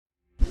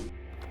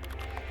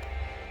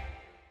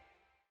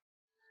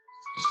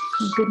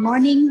Good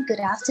morning, good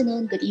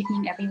afternoon, good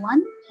evening,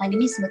 everyone. My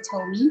name is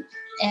Motomi,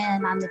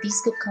 and I'm the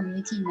B-Scoop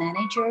Community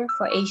Manager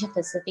for Asia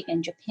Pacific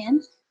and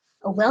Japan.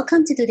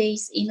 Welcome to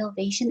today's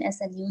Innovation as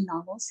a New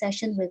Normal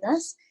session with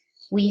us.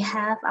 We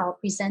have our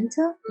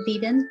presenter,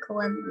 Vivian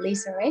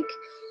Cohen-Lazarek,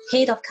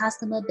 Head of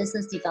Customer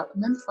Business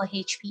Development for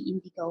HP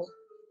Indigo.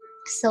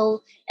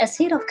 So, as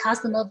Head of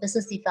Customer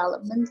Business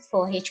Development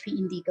for HP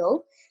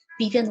Indigo,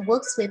 Vivian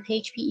works with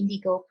HP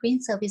Indigo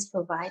print service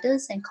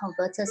providers and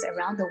converters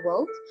around the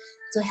world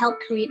to help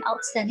create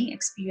outstanding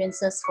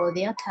experiences for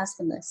their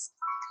customers.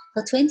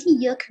 Her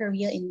 20-year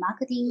career in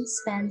marketing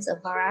spans a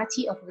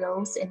variety of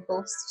roles in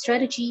both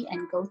strategy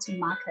and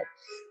go-to-market.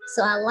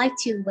 So I'd like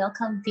to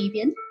welcome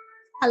Vivian.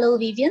 Hello,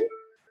 Vivian.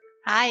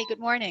 Hi, good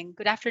morning.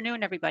 Good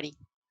afternoon, everybody.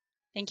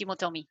 Thank you,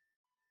 Motomi.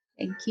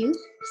 Thank you.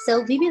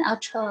 So, Vivian,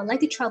 I'd like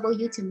to trouble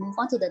you to move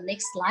on to the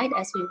next slide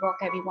as we walk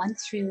everyone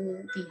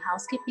through the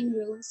housekeeping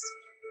rules.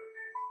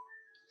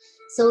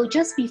 So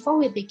just before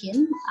we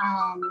begin,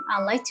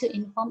 I'd like to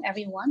inform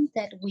everyone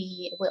that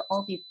we will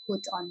all be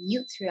put on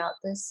mute throughout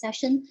this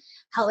session.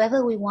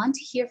 However, we want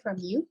to hear from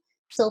you.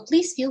 So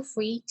please feel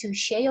free to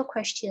share your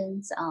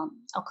questions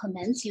or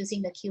comments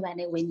using the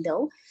Q&A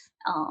window.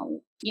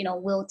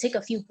 We'll take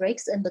a few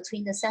breaks in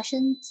between the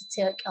session to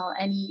take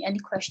any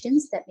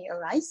questions that may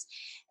arise.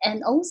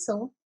 And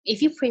also,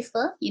 if you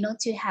prefer,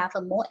 to have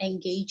a more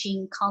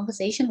engaging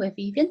conversation with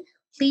Vivian,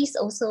 please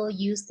also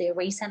use the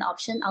raise hand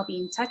option. I'll be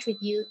in touch with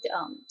you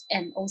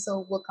and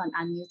also work on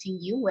unmuting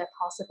you where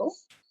possible.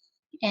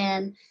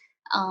 And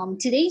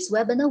today's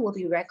webinar will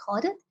be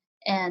recorded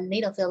and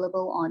made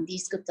available on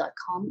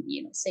dscoop.com,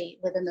 say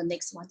within the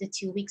next 1 to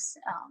 2 weeks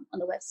on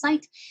the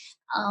website.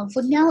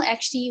 For now,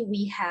 actually,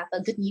 we have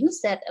a good news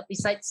that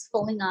besides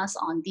following us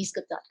on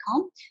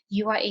dscoop.com,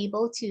 you are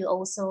able to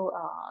also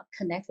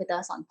connect with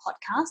us on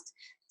podcast.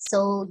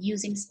 So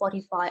using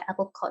Spotify,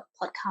 Apple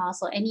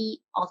Podcasts, or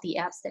any of the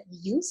apps that we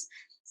use,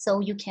 so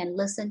you can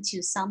listen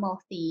to some of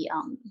the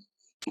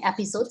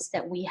episodes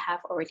that we have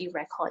already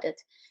recorded.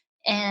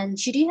 And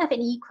should you have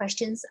any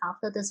questions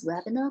after this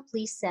webinar,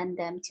 please send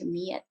them to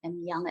me at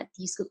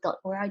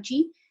myoung@dscoop.org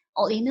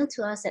or email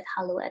to us at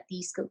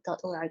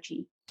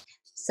hello@dscoop.org.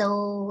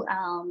 So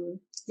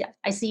yeah,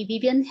 I see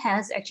Vivian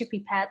has actually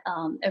prepared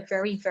a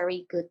very,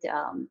 very good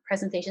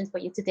presentation for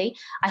you today.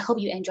 I hope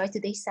you enjoyed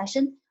today's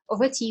session.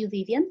 Over to you,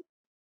 Vivian.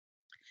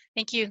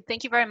 Thank you.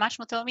 Thank you very much,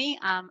 Motomi.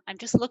 I'm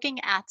just looking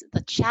at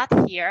the chat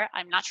here.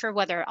 I'm not sure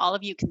whether all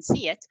of you can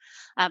see it,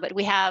 but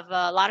we have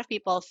a lot of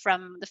people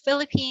from the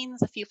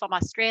Philippines, a few from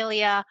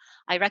Australia.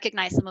 I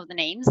recognize some of the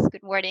names.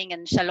 Good morning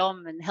and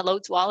shalom and hello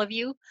to all of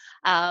you.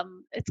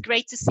 It's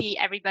great to see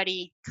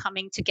everybody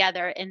coming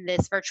together in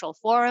this virtual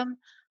forum.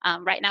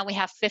 Right now we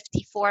have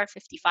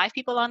 55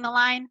 people on the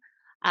line,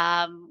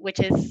 which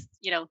is,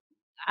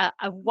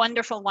 a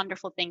wonderful,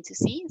 wonderful thing to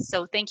see.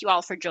 So thank you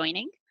all for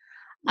joining.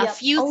 A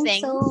few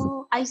things.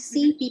 Also, I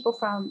see people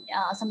from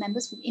some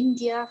members from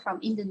India,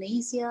 from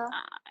Indonesia.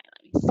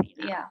 Let me see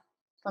now. Yeah,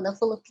 from the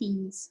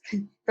Philippines.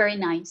 Very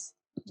nice.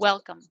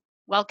 Welcome.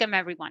 Welcome,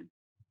 everyone.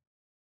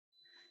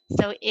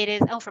 So it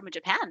is, from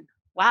Japan.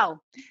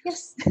 Wow.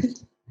 Yes.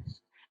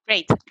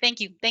 Great. Thank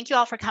you. Thank you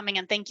all for coming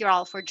and thank you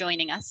all for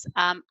joining us.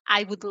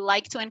 I would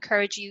like to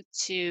encourage you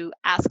to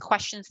ask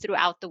questions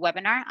throughout the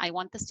webinar. I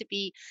want this to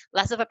be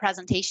less of a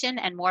presentation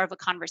and more of a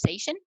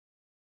conversation.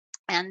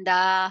 And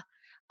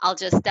I'll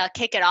just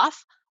kick it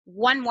off.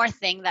 One more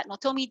thing that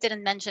Motomi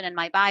didn't mention in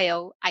my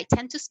bio, I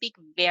tend to speak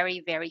very,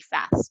 very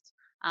fast.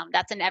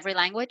 That's in every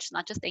language,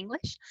 not just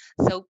English.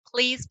 So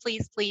please,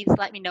 please, please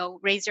let me know,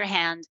 raise your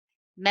hand,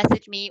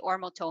 message me or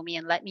Motomi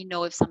and let me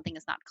know if something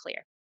is not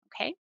clear,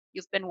 okay?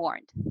 You've been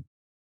warned.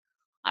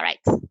 All right,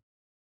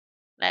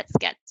 let's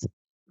get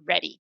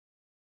ready.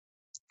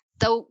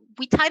 So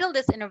we titled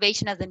this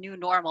Innovation as a New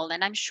Normal,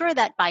 and I'm sure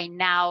that by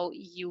now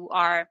you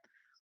are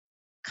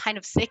kind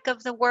of sick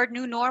of the word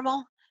new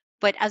normal,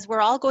 but as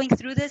we're all going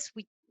through this,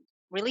 we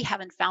really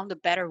haven't found a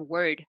better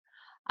word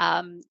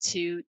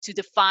to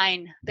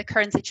define the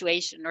current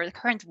situation or the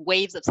current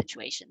waves of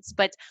situations.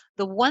 But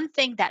the one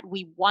thing that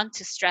we want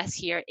to stress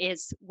here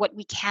is what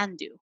we can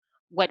do,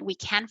 what we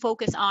can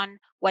focus on,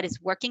 what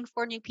is working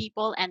for new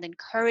people, and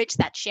encourage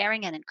that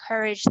sharing and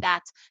encourage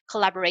that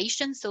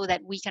collaboration so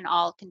that we can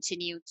all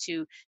continue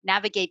to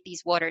navigate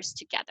these waters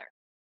together.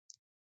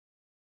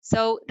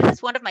 So this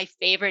is one of my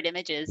favorite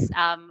images.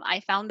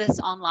 I found this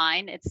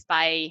online. It's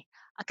by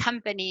a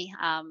company,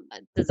 a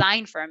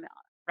design firm,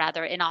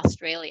 rather, in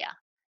Australia.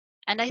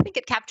 And I think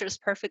it captures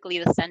perfectly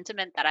the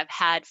sentiment that I've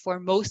had for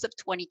most of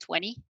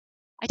 2020.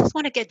 I just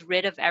want to get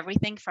rid of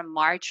everything from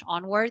March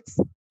onwards.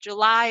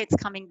 July, it's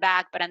coming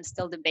back, but I'm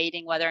still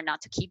debating whether or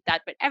not to keep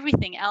that. But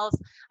everything else,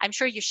 I'm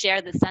sure you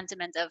share the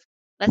sentiment of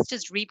let's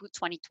just reboot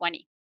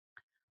 2020.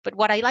 But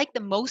what I like the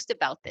most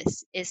about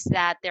this is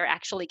that they're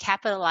actually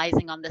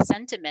capitalizing on the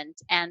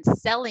sentiment and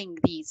selling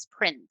these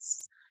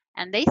prints.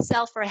 And they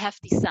sell for a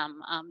hefty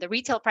sum. The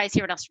retail price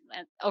here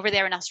over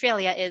there in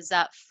Australia is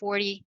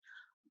 $40,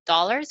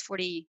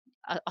 40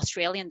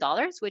 Australian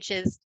dollars, which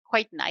is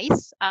quite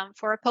nice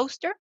for a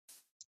poster.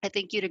 I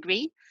think you'd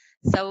agree.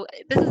 So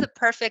this is a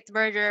perfect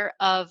merger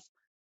of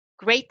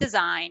great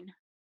design,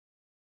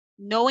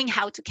 knowing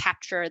how to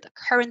capture the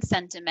current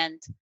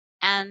sentiment,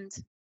 and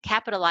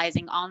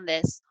capitalizing on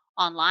this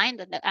online,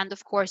 and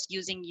of course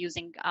using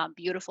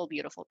beautiful,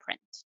 beautiful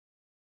print.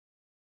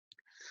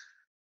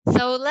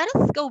 So let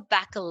us go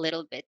back a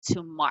little bit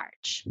to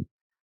March.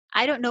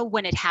 I don't know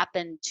when it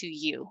happened to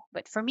you,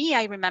 but for me,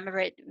 I remember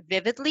it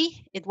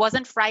vividly. It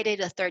wasn't Friday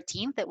the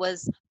 13th, it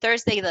was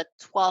Thursday the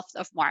 12th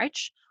of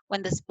March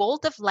when this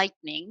bolt of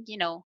lightning,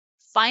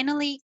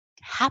 finally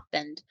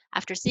happened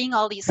after seeing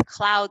all these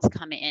clouds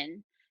come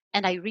in.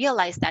 And I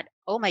realized that,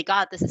 oh my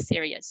God, this is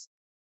serious.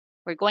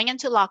 We're going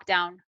into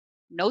lockdown,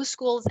 no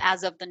schools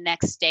as of the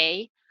next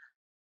day.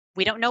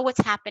 We don't know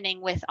what's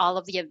happening with all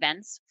of the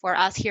events. For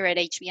us here at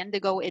HB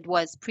Indigo, it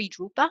was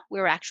pre-Drupa.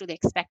 We were actually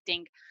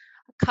expecting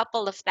a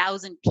couple of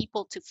thousand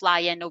people to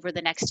fly in over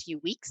the next few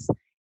weeks.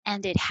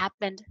 And it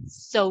happened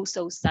so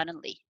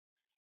suddenly.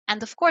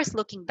 And of course,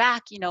 looking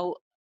back,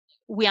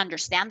 we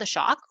understand the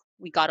shock.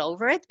 We got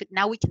over it, but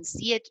now we can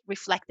see it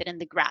reflected in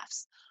the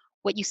graphs.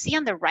 What you see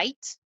on the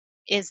right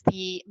is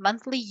the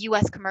monthly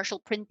US commercial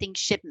printing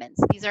shipments.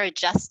 These are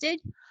adjusted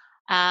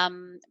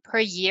per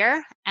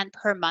year and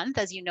per month.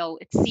 As you know,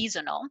 it's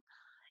seasonal.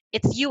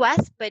 It's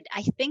US, but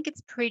I think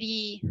it's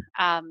pretty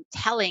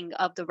telling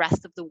of the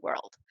rest of the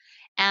world.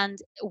 And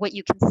what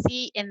you can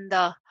see in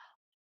the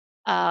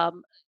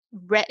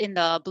red, in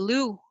the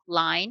blue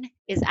line,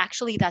 is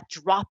actually that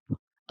drop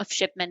of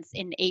shipments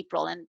in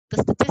April. And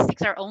the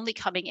statistics are only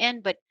coming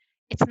in, but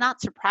it's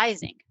not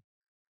surprising.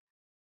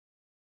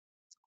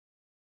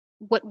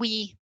 What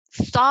we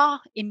saw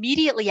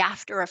immediately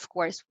after, of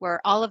course,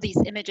 were all of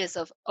these images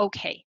of,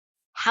 okay,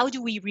 how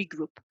do we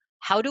regroup?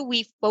 How do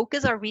we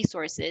focus our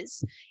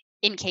resources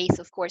in case,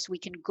 of course, we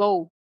can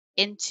go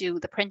into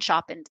the print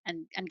shop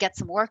and get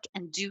some work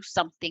and do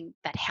something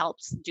that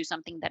helps, do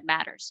something that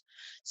matters.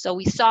 So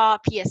we saw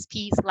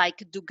PSPs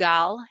like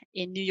Dugal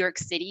in New York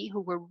City,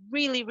 who were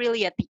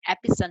really at the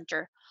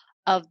epicenter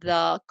of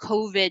the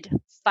COVID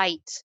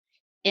fight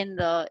in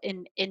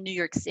New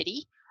York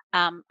City.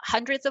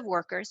 Hundreds of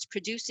workers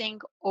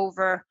producing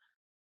over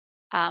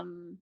half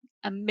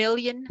a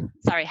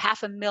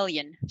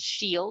million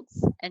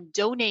shields and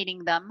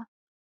donating them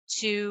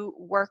to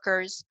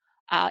workers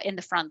in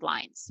the front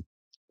lines.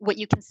 What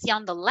you can see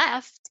on the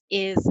left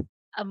is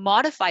a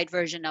modified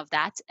version of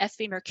that.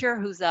 FV Mercure,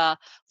 who's a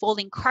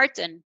folding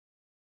carton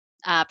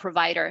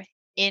provider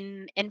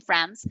in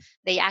France,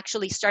 they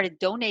actually started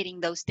donating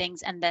those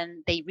things, and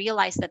then they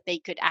realized that they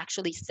could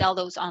actually sell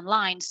those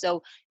online.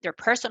 So they're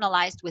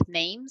personalized with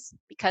names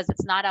because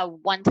it's not a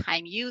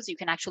one-time use. You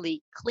can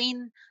actually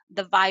clean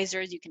the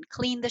visors, you can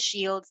clean the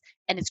shields,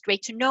 and it's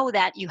great to know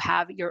that you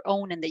have your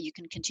own and that you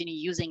can continue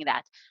using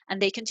that.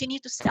 And they continue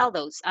to sell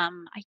those.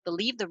 I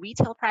believe the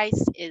retail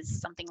price is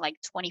something like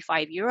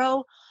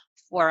 €25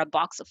 for a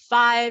box of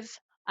 5.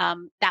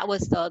 That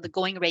was the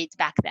going rate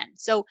back then.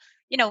 So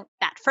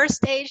that first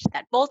stage,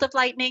 that bolt of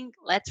lightning,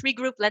 let's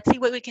regroup, let's see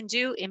what we can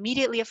do.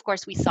 Immediately, of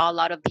course, we saw a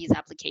lot of these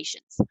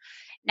applications.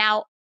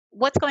 Now,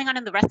 what's going on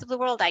in the rest of the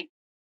world? I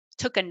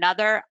took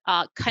another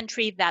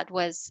country that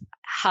was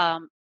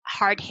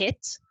hard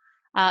hit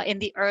in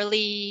the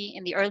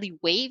early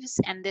waves,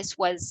 and this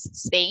was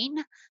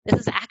Spain. This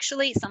is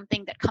actually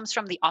something that comes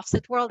from the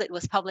offset world. It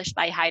was published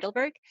by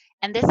Heidelberg,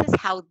 and this is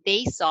how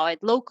they saw it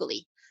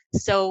locally.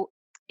 So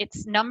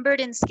it's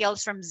numbered in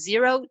scales from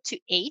 0 to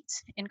 8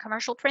 in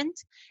commercial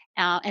print,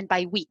 and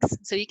by weeks.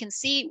 So you can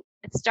see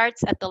it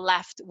starts at the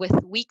left with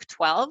week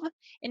 12,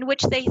 in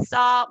which they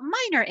saw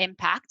minor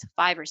impact,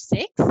 5 or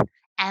 6,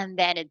 and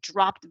then it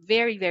dropped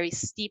very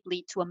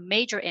steeply to a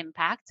major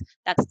impact.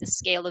 That's the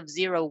scale of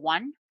 0,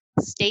 1,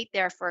 stayed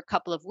there for a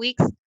couple of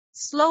weeks,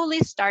 slowly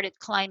started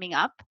climbing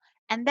up,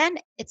 and then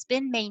it's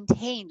been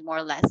maintained more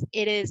or less.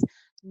 It is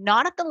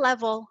not at the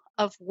level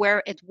of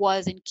where it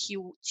was in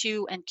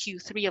Q2 and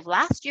Q3 of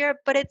last year,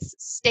 but it's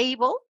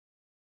stable,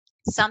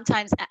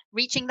 sometimes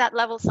reaching that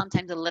level,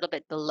 sometimes a little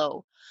bit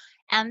below.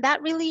 And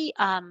that really,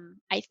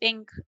 I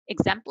think,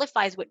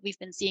 exemplifies what we've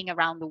been seeing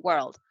around the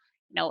world.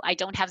 I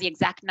don't have the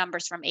exact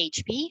numbers from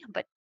HP,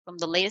 but from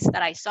the latest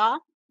that I saw,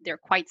 they're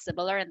quite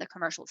similar in the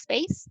commercial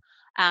space.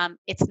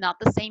 It's not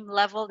the same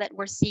level that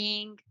we're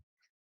seeing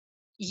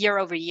year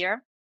over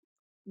year.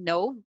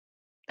 No,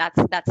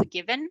 that's a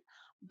given,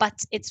 but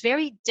it's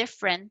very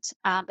different.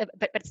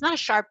 But it's not a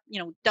sharp,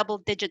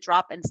 double-digit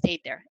drop and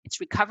stayed there. It's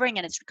recovering,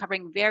 and it's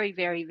recovering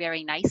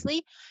very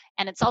nicely,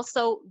 and it's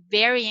also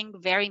varying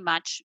very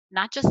much,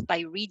 not just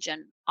by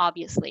region,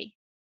 obviously,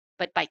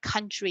 but by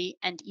country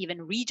and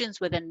even regions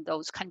within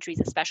those countries,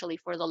 especially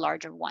for the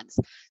larger ones.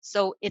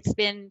 So it's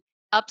been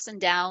ups and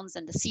downs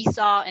and the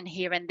seesaw and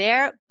here and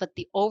there, but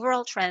the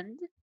overall trend,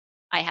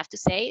 I have to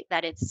say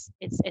that it's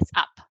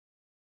up.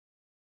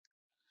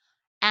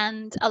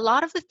 And a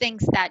lot of the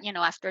things that,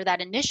 after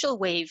that initial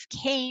wave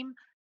came,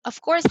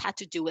 of course, had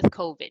to do with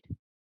COVID.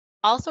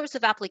 All sorts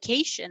of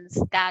applications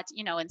that,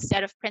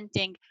 instead of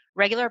printing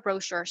regular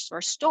brochures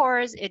for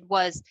stores, it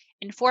was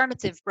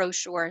informative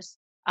brochures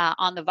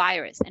on the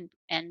virus,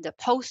 and the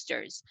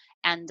posters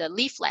and the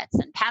leaflets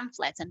and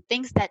pamphlets and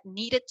things that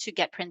needed to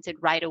get printed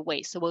right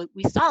away. So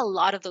we saw a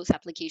lot of those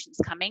applications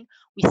coming.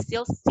 We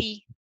still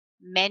see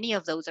many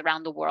of those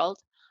around the world.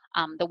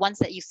 The ones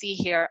that you see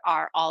here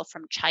are all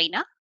from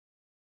China,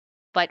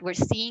 but we're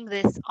seeing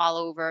this all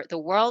over the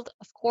world,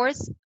 of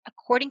course,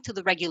 according to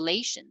the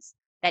regulations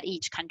that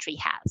each country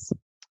has.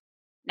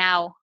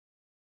 Now,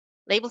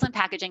 labels and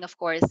packaging, of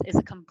course, is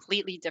a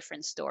completely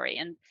different story.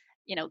 And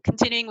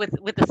continuing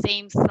with the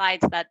same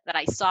slides that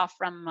I saw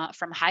from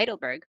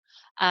Heidelberg,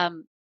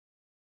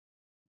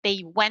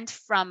 they went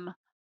from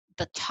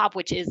the top,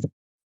 which is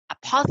a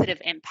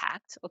positive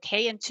impact,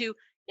 okay, into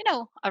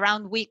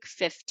around week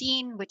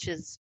 15, which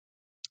is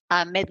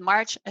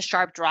mid-March, a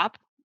sharp drop.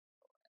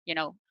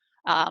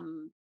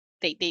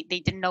 They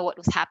didn't know what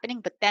was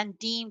happening, but then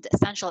deemed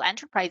essential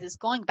enterprises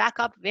going back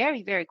up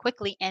very, very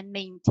quickly and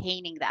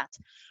maintaining that.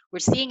 We're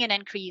seeing an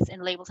increase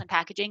in labels and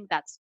packaging.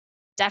 That's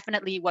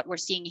definitely what we're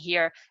seeing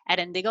here at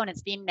Indigo, and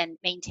it's being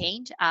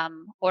maintained.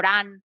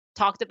 Oran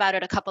talked about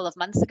it a couple of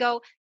months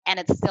ago, and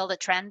it's still the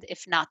trend,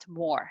 if not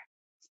more.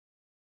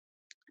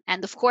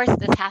 And of course,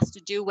 this has to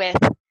do with,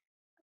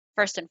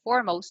 first and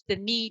foremost, the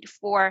need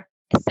for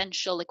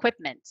essential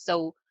equipment.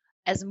 So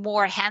as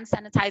more hand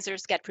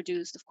sanitizers get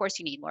produced, of course,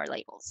 you need more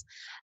labels.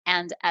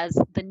 And as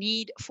the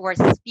need for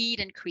speed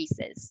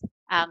increases,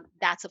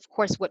 that's, of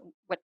course, what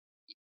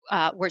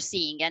we're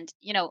seeing. And,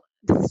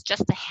 this is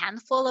just a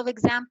handful of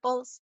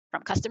examples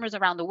from customers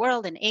around the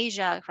world, in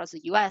Asia, across the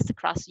US,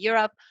 across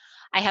Europe.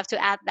 I have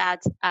to add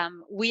that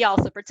we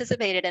also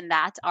participated in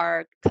that.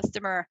 Our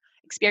customer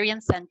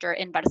experience center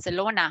in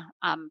Barcelona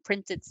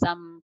printed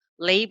some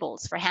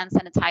labels for hand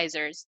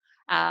sanitizers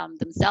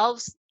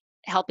themselves,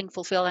 helping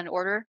fulfill an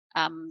order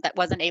that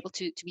wasn't able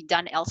to be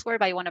done elsewhere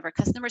by one of our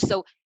customers.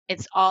 So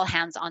it's all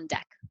hands on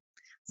deck.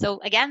 So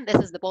again, this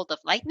is the bolt of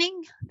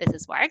lightning. This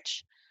is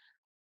March.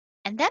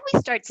 And then we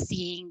start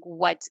seeing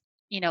what,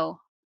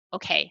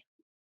 okay,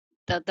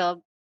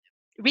 the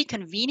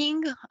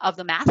reconvening of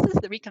the masses,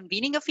 the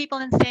reconvening of people,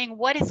 and saying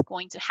what is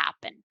going to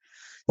happen.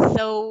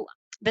 So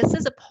this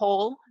is a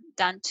poll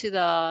done to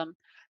the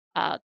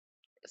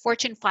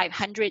Fortune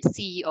 500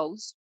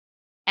 CEOs,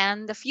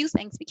 and a few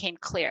things became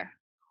clear.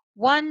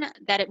 One,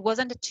 that it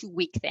wasn't a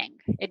 2-week thing.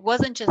 It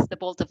wasn't just the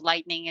bolt of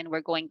lightning and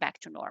we're going back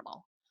to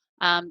normal.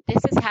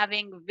 This is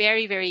having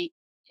very, very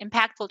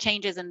impactful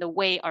changes in the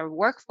way our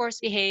workforce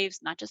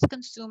behaves, not just the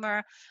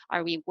consumer.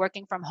 Are we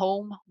working from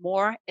home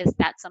more? Is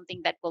that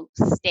something that will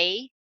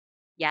stay?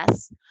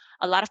 Yes.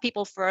 A lot of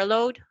people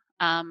furloughed,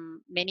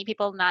 many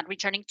people not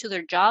returning to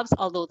their jobs,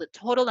 although the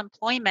total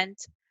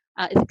employment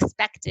is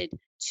expected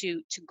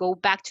to go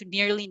back to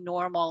nearly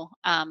normal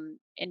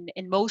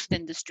in most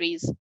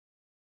industries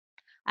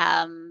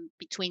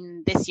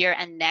between this year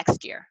and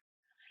next year.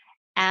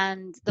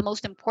 And the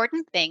most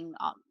important thing,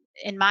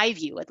 in my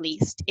view at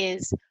least,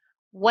 is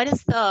what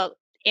is the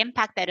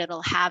impact that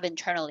it'll have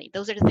internally.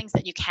 Those are the things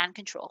that you can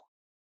control.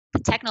 The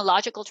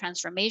technological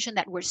transformation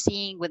that we're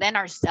seeing within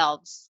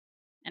ourselves,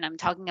 and I'm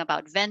talking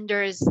about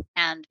vendors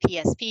and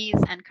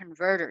PSPs and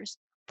converters,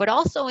 but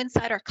also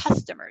inside our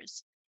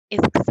customers, is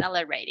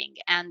accelerating,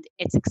 and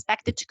it's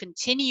expected to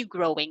continue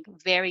growing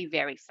very,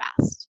 very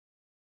fast.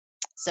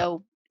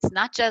 So it's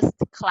not just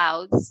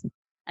clouds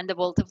and the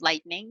bolt of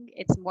lightning.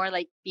 It's more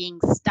like being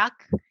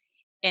stuck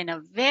in a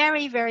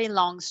very, very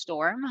long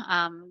storm.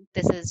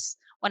 This is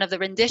one of the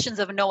renditions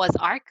of Noah's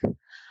Ark.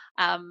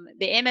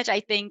 The image, I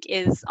think,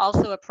 is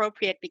also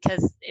appropriate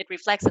because it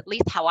reflects at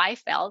least how I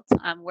felt.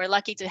 We're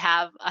lucky to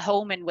have a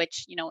home in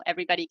which,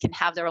 everybody can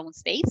have their own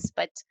space,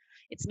 but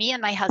it's me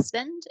and my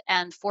husband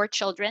and 4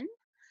 children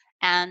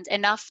and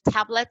enough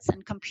tablets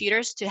and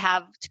computers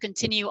to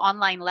continue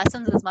online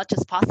lessons as much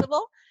as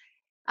possible,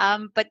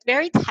 but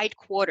very tight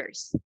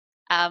quarters.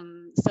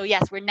 So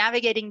yes, we're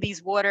navigating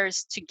these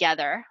waters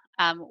together.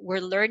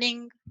 We're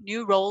learning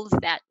new roles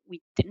that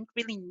we didn't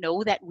really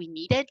know that we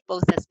needed,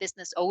 both as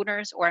business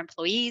owners or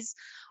employees,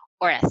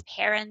 or as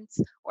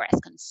parents, or as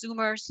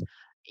consumers.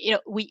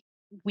 We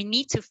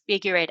need to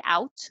figure it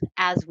out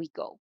as we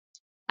go.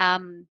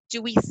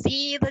 Do we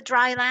see the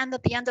dry land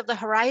at the end of the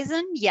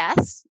horizon?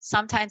 Yes.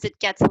 Sometimes it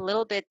gets a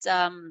little bit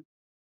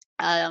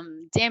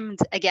dimmed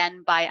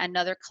again by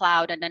another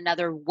cloud and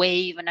another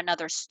wave and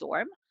another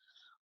storm.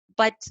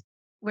 But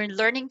we're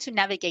learning to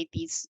navigate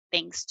these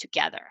things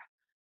together.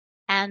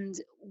 And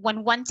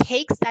when one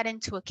takes that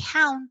into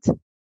account,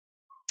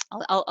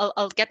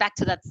 I'll get back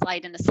to that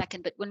slide in a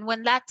second, but when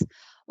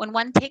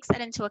one takes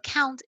that into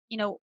account,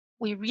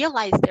 we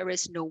realize there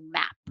is no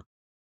map.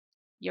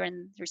 You're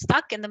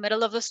stuck in the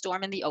middle of a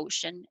storm in the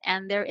ocean,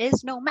 and there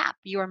is no map.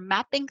 You're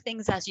mapping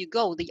things as you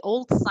go. The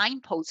old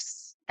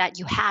signposts that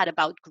you had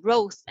about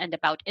growth and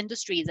about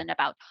industries and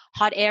about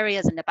hot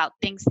areas and about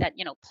things that,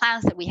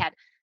 plans that we had,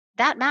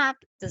 that map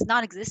does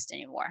not exist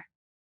anymore.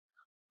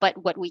 But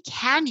what we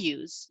can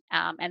use,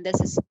 and this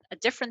is a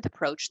different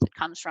approach that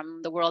comes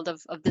from the world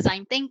of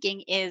design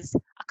thinking, is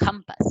a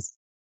compass.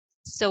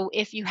 So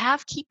if you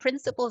have key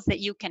principles that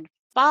you can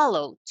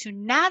follow to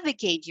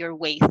navigate your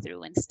way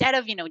through, instead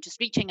of just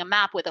reaching a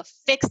map with a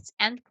fixed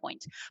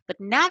endpoint, but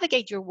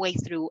navigate your way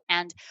through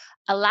and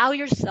allow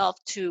yourself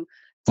to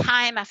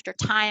time after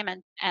time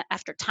and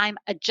after time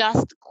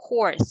adjust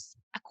course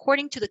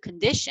according to the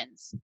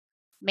conditions.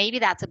 Maybe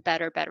that's a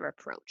better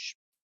approach.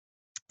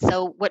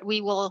 So what we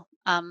will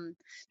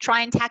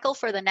try and tackle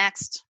for the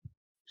next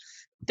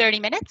 30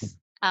 minutes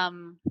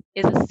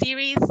is a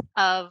series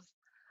of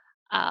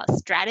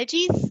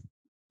strategies,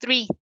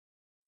 3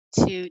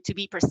 to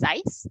be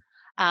precise,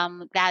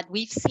 that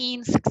we've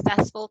seen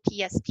successful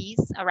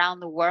PSPs around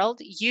the world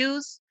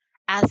use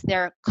as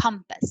their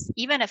compass.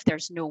 Even if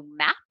there's no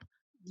map,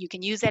 you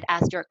can use it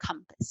as your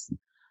compass.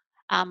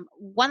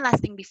 One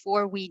last thing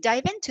before we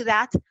dive into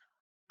that,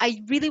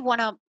 I really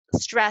want to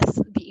stress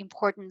the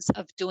importance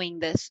of doing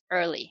this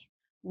early.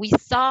 We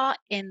saw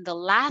in the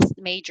last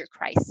major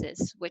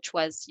crisis, which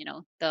was,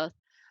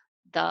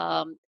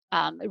 the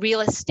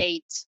real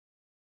estate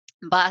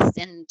bust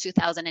in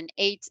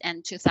 2008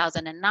 and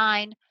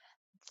 2009,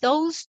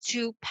 those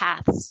two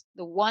paths,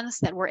 the ones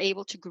that were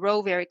able to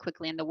grow very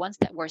quickly and the ones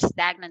that were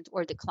stagnant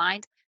or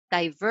declined,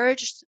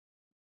 diverged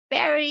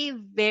very,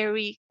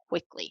 very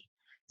quickly.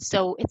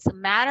 So it's a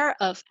matter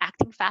of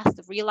acting fast,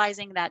 of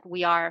realizing that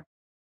we are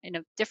in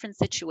a different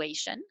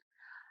situation,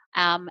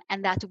 and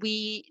that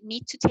we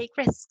need to take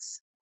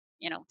risks.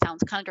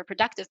 Sounds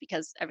counterproductive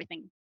because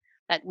everything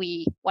that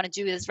we want to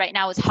do is right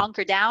now is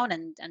hunker down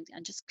and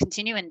just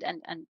continue and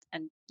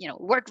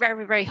work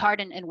very, very hard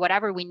in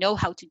whatever we know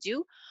how to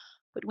do.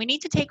 But we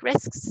need to take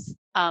risks,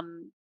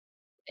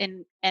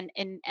 and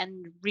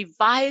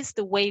revise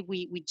the way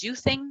we do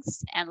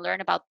things and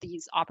learn about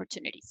these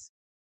opportunities.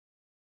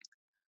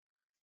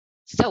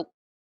 So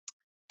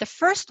the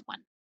first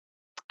one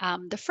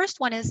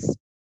is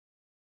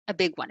a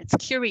big one. It's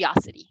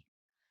curiosity.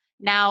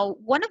 Now,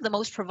 one of the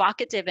most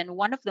provocative and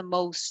one of the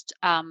most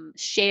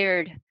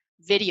shared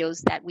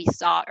videos that we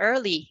saw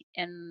early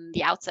in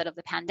the outset of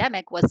the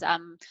pandemic was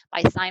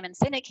by Simon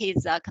Sinek.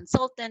 He's a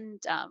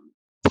consultant,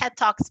 TED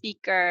Talk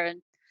speaker,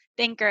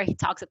 thinker. He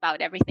talks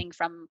about everything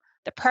from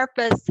the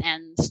purpose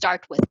and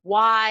start with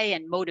why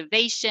and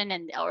motivation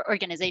and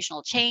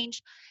organizational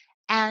change.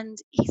 And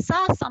he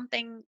saw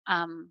something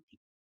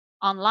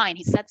online.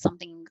 He said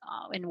something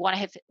in one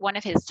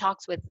of his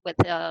talks with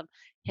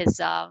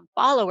his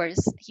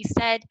followers. He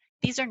said,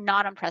 "These are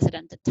not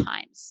unprecedented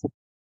times.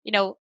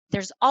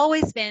 There's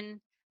always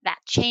been that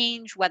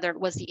change, whether it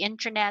was the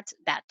internet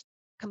that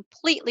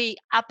completely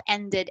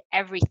upended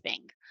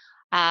everything,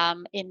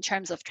 in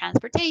terms of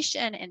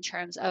transportation, in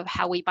terms of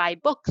how we buy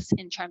books,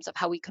 in terms of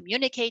how we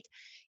communicate.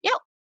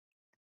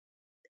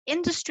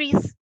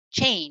 Industries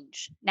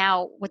change.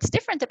 Now, what's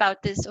different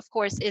about this, of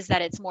course, is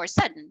that it's more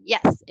sudden.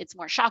 Yes, it's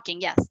more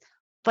shocking. Yes,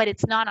 but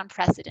it's not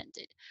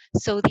unprecedented.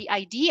 So the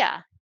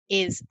idea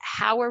is,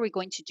 how are we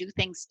going to do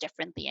things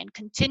differently, and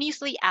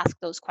continuously ask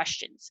those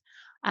questions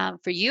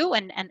for you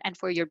and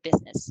for your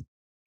business.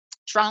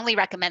 Strongly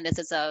recommend this.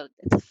 It's a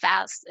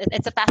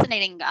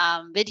fascinating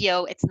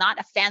video. It's not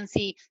a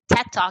fancy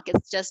TED Talk.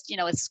 It's just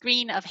a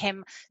screen of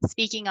him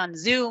speaking on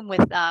Zoom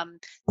with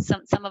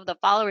some of the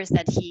followers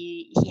that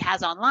he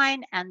has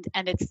online, and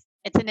it's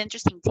an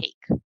interesting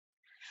take.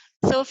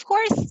 So of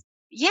course,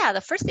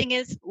 the first thing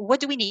is, what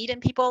do we need in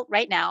people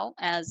right now?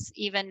 As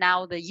even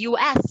now the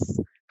U.S.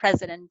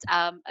 president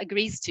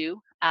agrees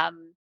to,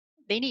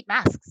 they need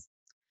masks.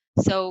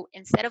 So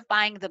instead of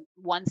buying the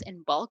ones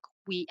in bulk,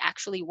 we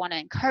actually want to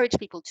encourage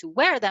people to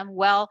wear them.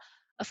 Well,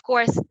 of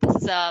course,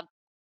 this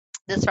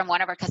is from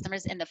one of our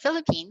customers in the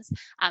Philippines.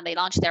 They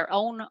launched their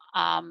own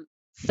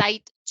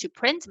site to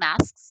print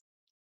masks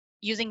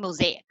using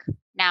Mosaic.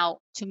 Now,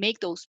 to make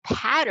those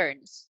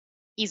patterns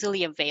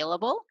easily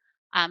available,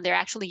 they're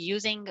actually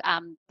using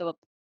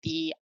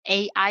the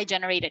AI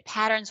generated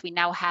patterns. We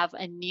now have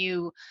a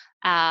new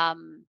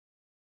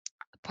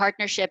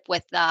partnership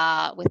with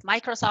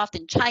Microsoft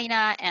in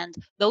China, and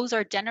those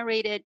are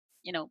generated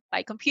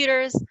by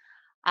computers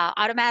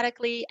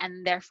automatically,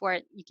 and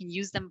therefore you can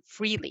use them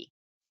freely.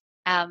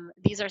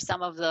 These are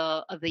some of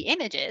the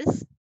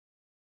images,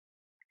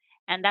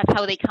 and that's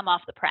how they come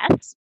off the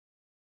press.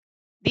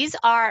 These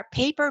are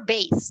paper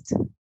based.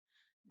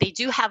 They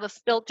do have a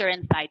filter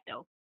inside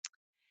though.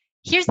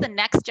 Here's the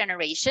next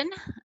generation.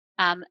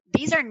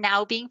 These are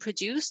now being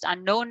produced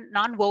on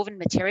non-woven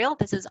material.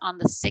 This is on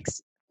the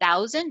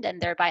 6000, and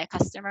they're by a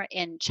customer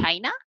in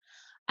China.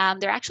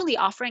 They're actually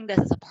offering this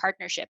as a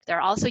partnership.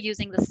 They're also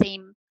using the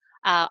same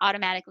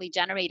automatically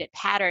generated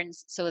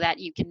patterns so that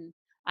you can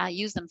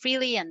use them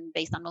freely, and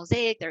based on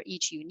Mosaic, they're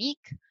each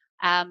unique.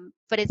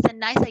 But it's a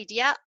nice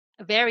idea,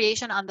 a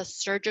variation on the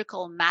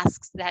surgical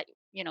masks that,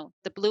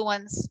 the blue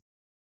ones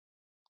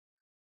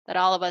that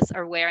all of us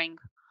are wearing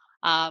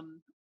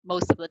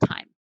most of the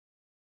time.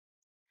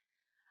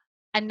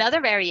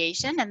 Another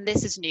variation, and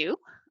this is new,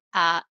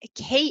 a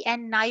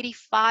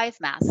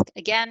KN95 mask,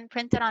 again,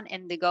 printed on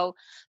indigo.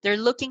 They're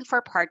looking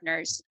for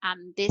partners.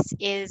 This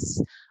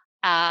is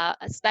a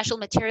special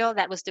material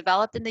that was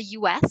developed in the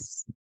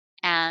US,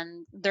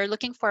 and they're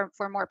looking for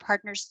more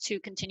partners to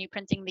continue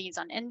printing these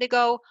on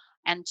indigo.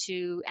 and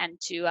to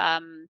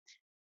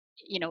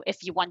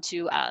if you want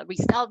to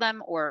resell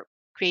them or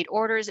create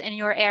orders in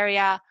your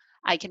area,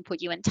 I can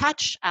put you in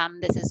touch.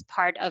 This is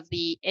part of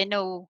the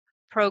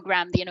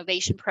program, the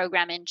innovation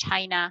program in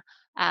China,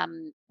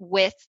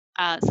 with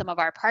some of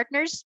our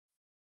partners,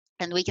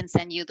 and we can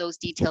send you those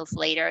details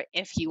later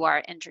if you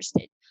are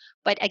interested.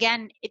 But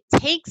again, it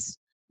takes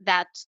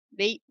that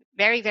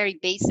very, very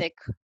basic,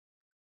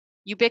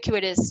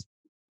 ubiquitous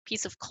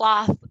piece of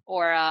cloth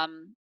or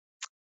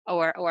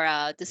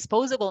a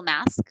disposable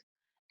mask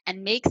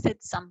and makes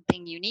it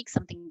something unique,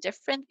 something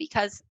different,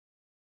 because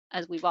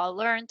as we've all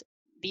learned,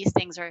 these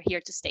things are here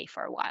to stay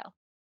for a while.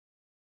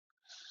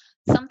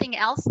 Something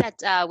else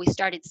that we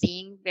started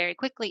seeing very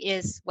quickly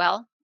is,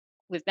 well,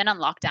 we've been on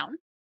lockdown,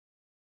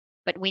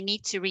 but we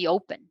need to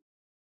reopen.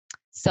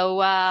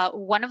 So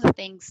one of the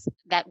things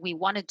that we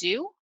want to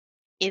do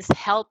is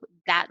help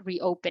that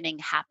reopening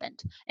happen.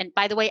 And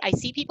by the way, I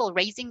see people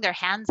raising their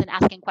hands and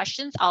asking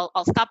questions.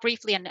 I'll stop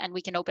briefly and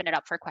we can open it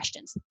up for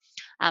questions.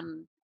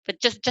 But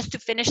just to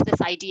finish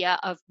this idea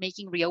of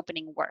making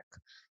reopening work.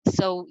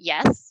 So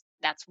yes,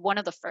 that's one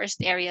of the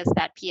first areas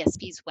that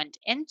PSPs went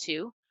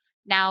into.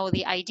 Now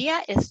the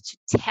idea is to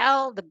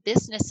tell the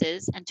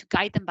businesses and to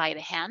guide them by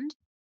the hand.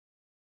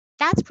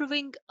 That's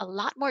proving a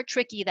lot more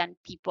tricky than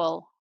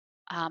people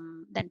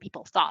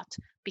thought,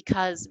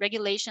 because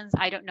regulations,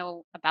 I don't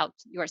know about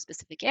your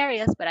specific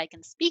areas, but I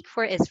can speak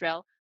for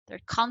Israel, they're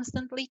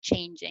constantly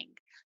changing.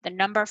 The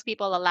number of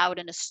people allowed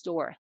in a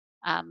store,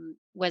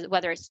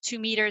 whether it's 2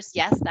 meters,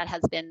 yes, that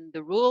has been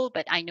the rule,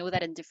 but I know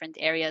that in different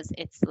areas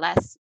it's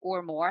less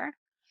or more.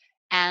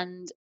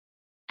 And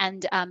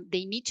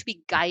they need to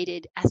be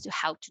guided as to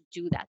how to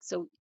do that.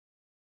 So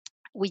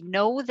we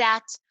know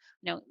that,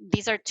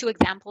 these are 2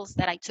 examples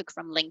that I took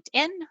from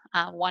LinkedIn.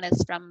 One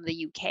is from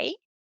the UK.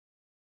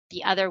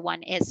 The other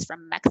one is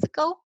from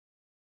Mexico.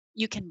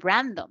 You can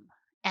brand them.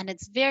 And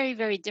it's very,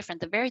 very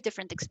different, a very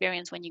different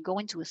experience when you go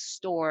into a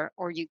store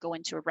or you go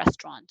into a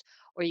restaurant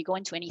or you go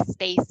into any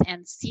space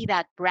and see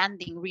that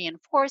branding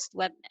reinforced,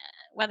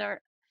 whether,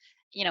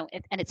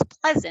 and it's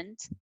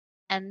pleasant,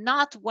 and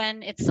not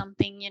when it's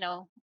something,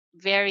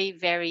 very,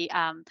 very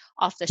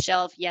off the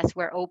shelf, yes,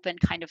 we're open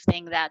kind of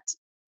thing that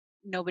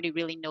nobody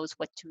really knows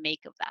what to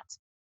make of that.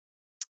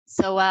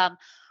 So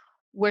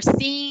we're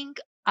seeing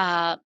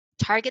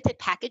targeted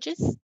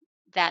packages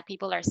that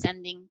people are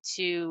sending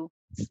to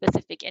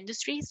specific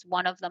industries.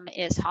 One of them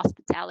is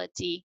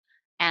hospitality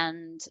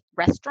and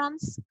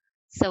restaurants.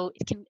 So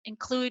it can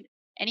include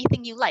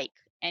anything you like,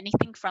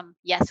 anything from,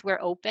 yes, we're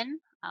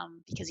open,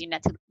 because you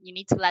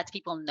need to let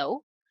people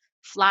know,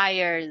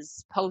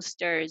 flyers,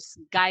 posters,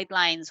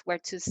 guidelines, where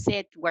to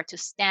sit, where to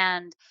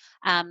stand.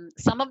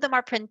 Some of them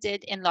are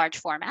printed in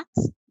large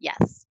formats,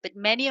 yes, but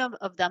many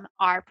of them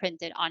are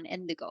printed on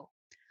indigo.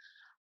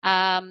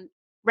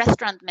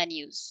 Restaurant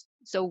menus.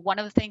 So one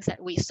of the things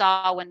that we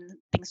saw when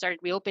things started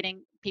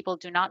reopening, people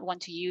do not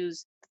want to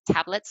use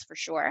tablets for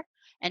sure,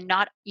 and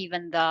not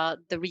even the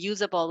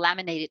reusable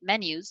laminated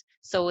menus.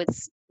 So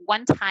it's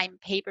one-time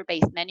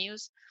paper-based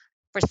menus.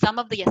 For some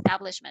of the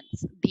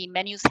establishments, the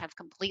menus have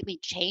completely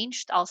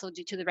changed also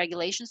due to the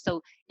regulations.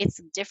 So it's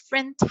a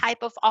different type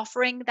of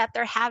offering that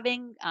they're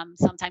having,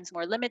 sometimes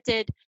more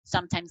limited,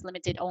 sometimes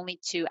limited only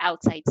to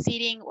outside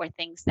seating or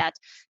things that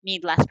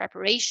need less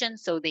preparation.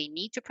 So they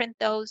need to print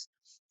those.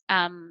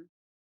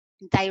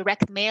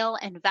 Direct mail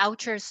and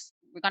vouchers,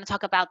 we're going to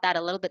talk about that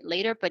a little bit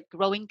later, but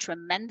growing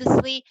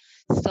tremendously.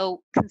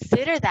 So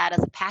consider that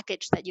as a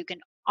package that you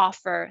can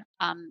offer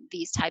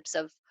these types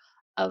of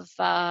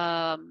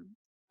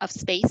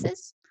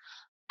spaces.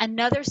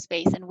 Another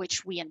space in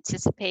which we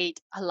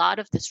anticipate a lot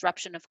of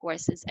disruption, of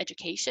course, is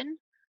education.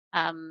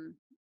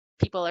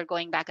 People are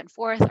going back and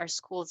forth. Are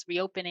schools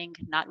reopening,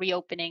 not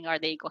reopening? Are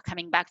they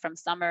coming back from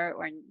summer,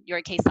 or in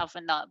your case,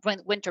 often the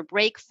winter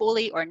break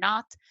fully or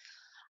not?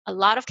 A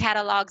lot of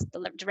catalogs,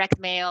 direct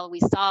mail.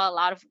 We saw a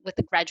lot of, with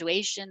the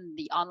graduation,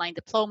 the online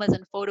diplomas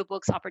and photo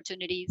books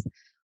opportunities.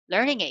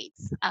 Learning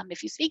aids.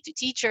 If you speak to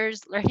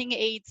teachers, learning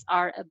aids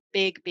are a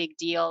big, big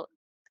deal.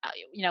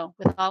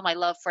 With all my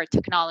love for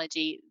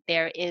technology,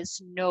 there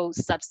is no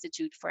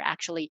substitute for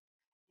actually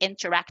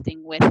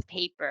interacting with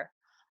paper,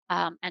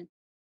 and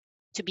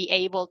to be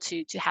able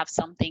to have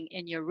something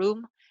in your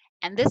room.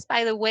 And this,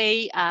 by the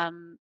way,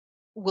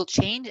 will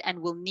change,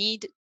 and we'll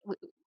need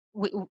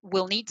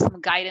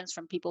some guidance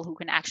from people who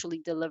can actually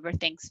deliver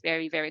things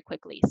very, very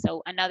quickly.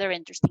 So another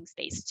interesting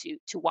space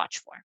to watch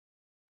for.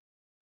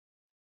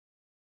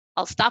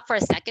 I'll stop for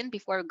a second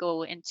before we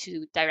go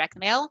into direct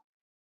mail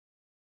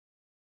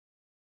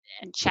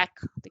and check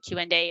the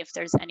Q&A if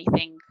there's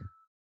anything.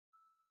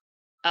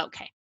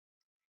 Okay.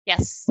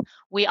 Yes,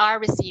 we are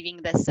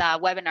receiving this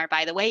webinar,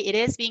 by the way. It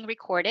is being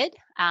recorded.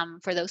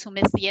 For those who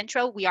missed the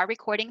intro, we are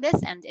recording this,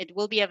 and it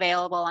will be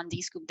available on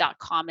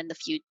dscoop.com in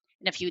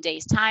a few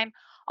days' time.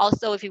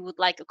 Also, if you would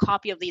like a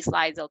copy of these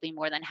slides, I'll be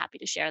more than happy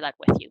to share that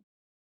with you.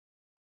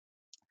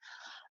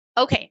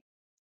 Okay,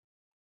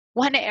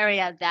 One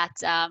area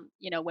that,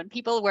 when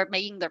people were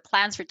making their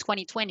plans for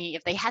 2020,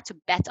 if they had to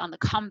bet on the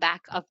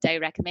comeback of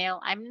direct mail,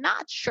 I'm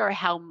not sure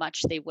how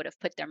much they would have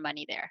put their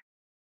money there.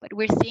 But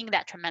we're seeing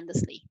that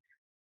tremendously.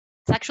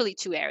 It's actually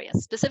two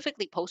areas,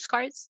 specifically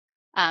postcards.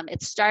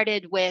 It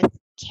started with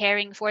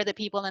caring for the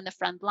people in the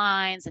front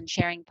lines and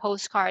sharing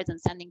postcards and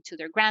sending to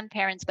their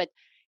grandparents, but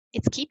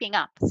it's keeping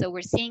up. So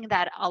we're seeing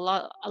that a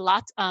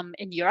lot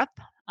in Europe,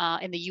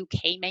 in the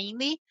UK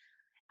mainly.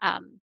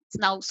 It's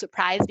no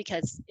surprise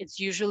because it's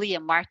usually a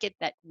market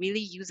that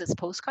really uses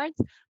postcards,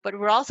 but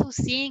we're also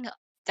seeing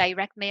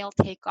direct mail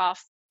take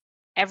off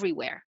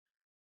everywhere.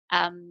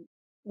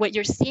 What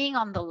you're seeing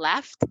on the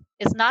left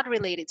is not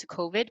related to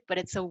COVID, but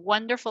it's a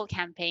wonderful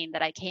campaign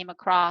that I came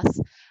across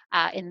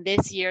in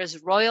this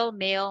year's Royal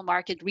Mail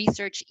Market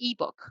Research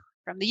ebook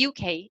from the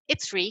UK.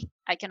 It's free.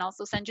 I can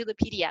also send you the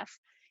PDF.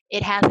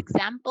 It has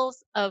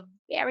examples of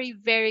very,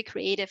 very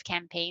creative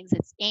campaigns.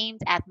 It's aimed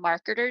at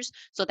marketers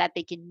so that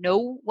they can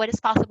know what is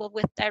possible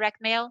with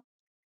direct mail.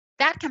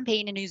 That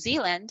campaign in New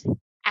Zealand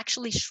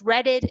actually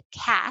shredded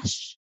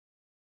cash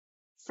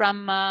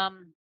from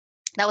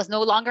that was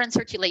no longer in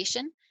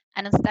circulation,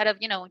 and instead of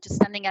just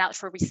sending it out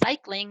for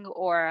recycling,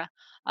 or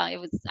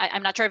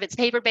I'm not sure if it's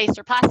paper based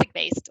or plastic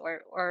based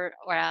or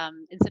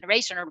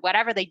incineration or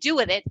whatever they do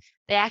with it,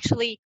 they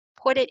actually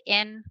put it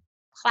in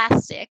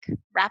plastic,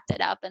 wrapped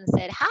it up, and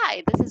said,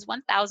 hi, this is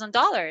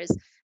 $1,000.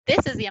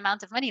 This is the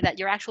amount of money that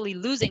you're actually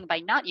losing by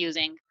not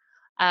using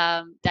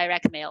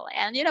direct mail.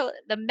 And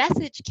the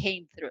message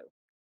came through.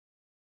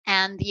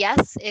 And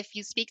yes, if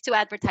you speak to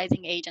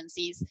advertising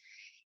agencies,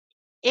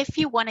 if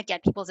you want to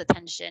get people's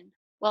attention,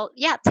 well,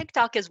 yeah,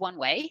 TikTok is one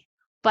way,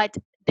 but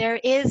there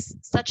is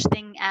such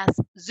thing as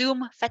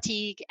Zoom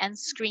fatigue and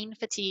screen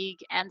fatigue,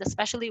 and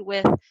especially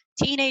with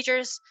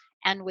teenagers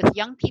and with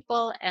young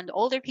people and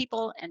older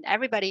people and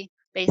everybody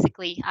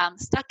basically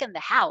stuck in the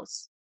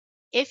house.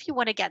 If you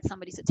want to get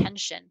somebody's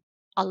attention,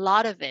 a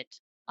lot of it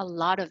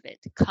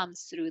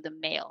comes through the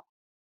mail,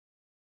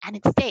 and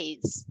it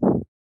stays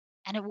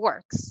and it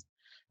works.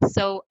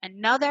 So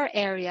another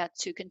area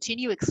to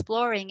continue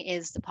exploring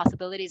is the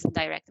possibilities in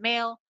direct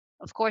mail.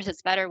 Of course,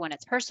 it's better when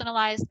it's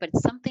personalized, but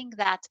it's something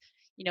that,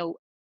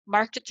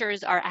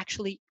 marketers are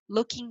actually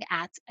looking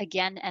at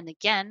again and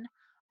again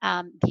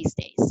these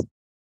days.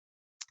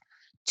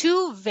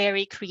 Two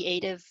very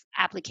creative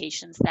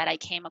applications that I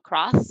came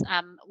across.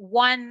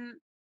 One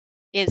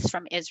is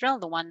from Israel,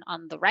 the one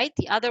on the right.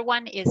 The other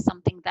one is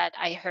something that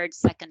I heard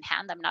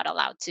secondhand. I'm not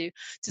allowed to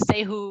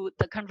say who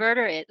the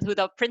converter is, who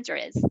the printer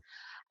is.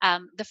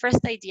 The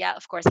first idea,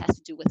 of course, has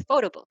to do with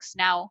photo books.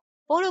 Now,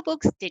 photo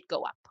books did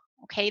go up.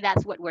 Okay,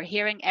 that's what we're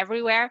hearing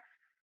everywhere.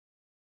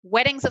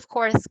 Weddings, of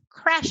course,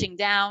 crashing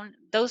down.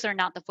 Those are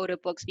not the photo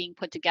books being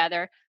put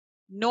together,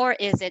 nor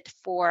is it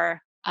for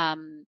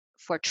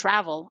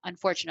travel,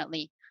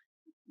 unfortunately,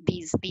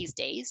 these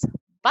days.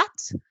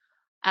 But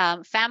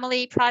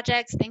family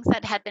projects, things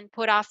that had been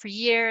put off for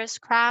years,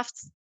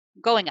 crafts,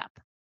 going up.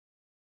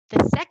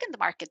 The second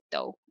market,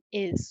 though,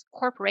 is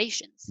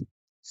corporations.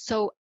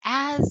 So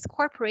as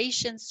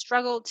corporations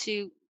struggle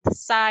to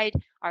decide,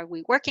 are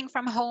we working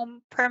from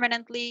home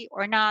permanently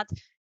or not?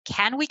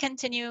 Can we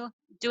continue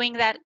doing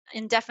that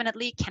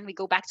indefinitely? Can we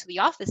go back to the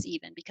office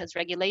even? Because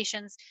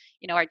regulations,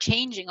 are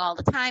changing all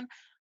the time.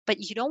 But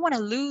you don't want to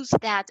lose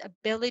that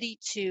ability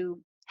to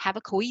have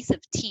a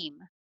cohesive team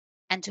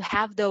and to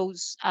have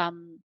those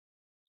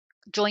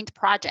joint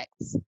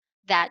projects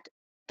that,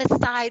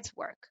 besides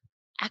work,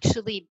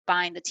 actually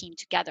bind the team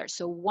together.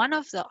 So one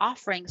of the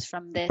offerings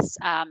from this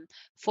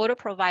photo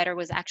provider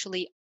was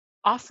actually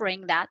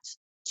offering that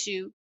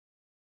to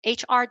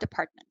HR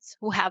departments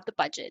who have the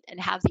budget and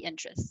have the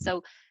interest.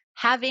 So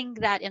having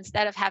that,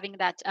 instead of having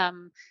that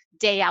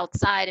day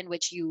outside in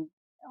which you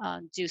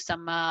do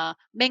some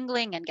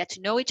mingling and get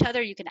to know each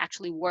other, you can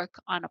actually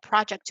work on a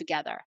project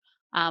together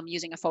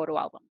using a photo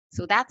album.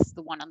 So that's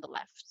the one on the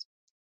left.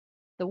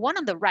 The one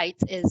on the right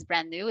is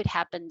brand new. It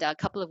happened a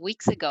couple of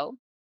weeks ago.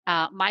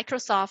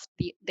 Microsoft,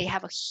 they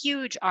have a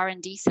huge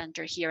R&D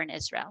center here in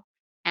Israel,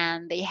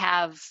 and they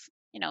have,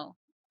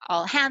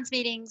 all hands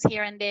meetings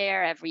here and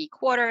there every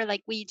quarter,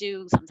 like we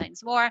do,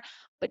 sometimes more.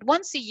 But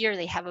once a year,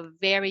 they have a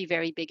very,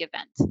 very big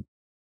event.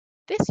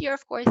 This year,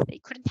 of course, they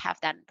couldn't have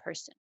that in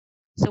person.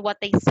 So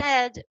what they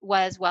said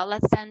was, well,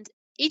 let's send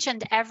each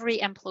and every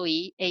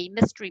employee a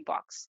mystery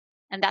box.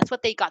 And that's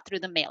what they got through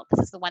the mail.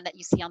 This is the one that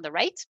you see on the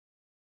right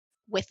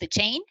with the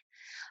chain.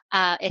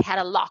 It had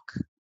a lock,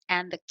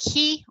 and the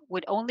key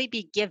would only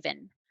be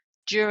given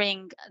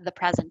during the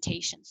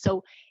presentation.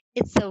 So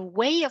it's a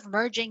way of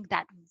merging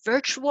that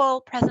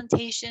virtual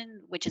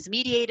presentation, which is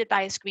mediated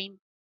by a screen,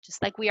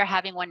 just like we are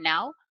having one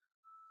now,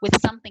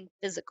 with something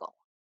physical.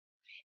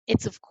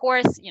 It's, of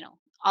course,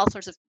 all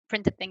sorts of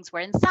printed things were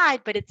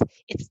inside, but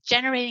it's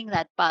generating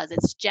that buzz.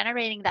 It's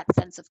generating that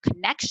sense of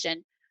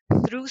connection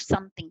through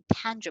something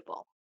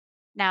tangible.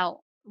 Now,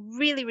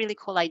 really, really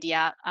cool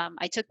idea.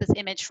 I took this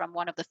image from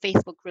one of the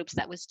Facebook groups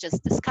that was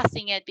just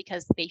discussing it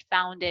because they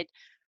found it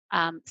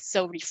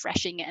so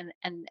refreshing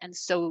and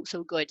so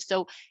good.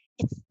 So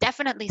it's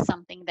definitely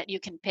something that you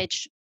can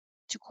pitch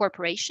to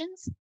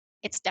corporations,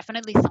 it's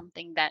definitely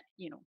something that,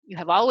 you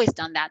have always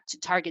done that to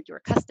target your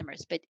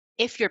customers. But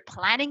if you're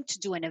planning to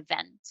do an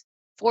event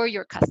for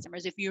your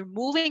customers, if you're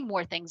moving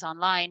more things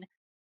online,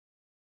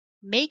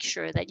 make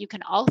sure that you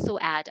can also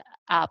add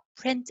a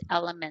print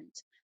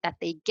element, that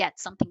they get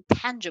something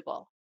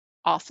tangible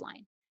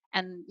offline.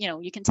 And,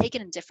 you can take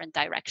it in different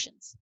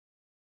directions.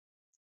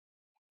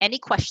 Any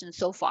questions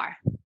so far?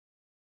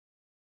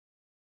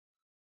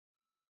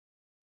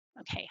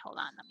 Okay, hold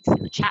on. Let me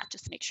see the chat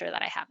just to make sure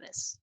that I have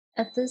this.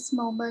 At this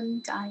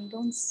moment, I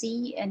don't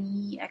see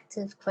any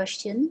active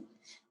question,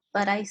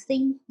 but I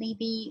think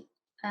maybe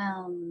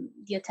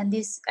the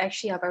attendees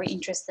actually are very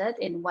interested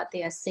in what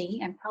they are saying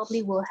and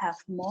probably will have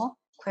more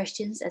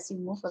questions as you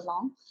move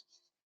along.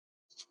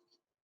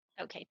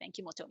 Okay, thank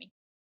you, Motomi.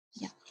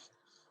 Yeah.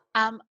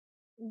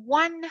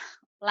 One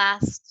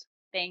last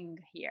thing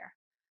here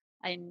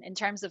in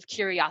terms of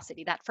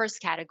curiosity, that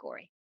first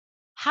category.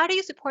 How do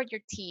you support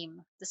your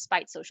team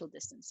despite social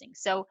distancing?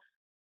 So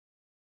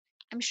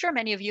I'm sure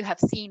many of you have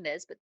seen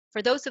this, but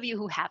for those of you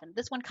who haven't,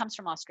 this one comes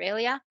from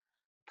Australia.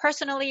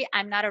 Personally,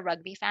 I'm not a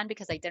rugby fan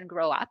because I didn't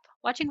grow up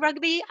watching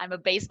rugby. I'm a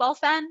baseball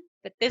fan,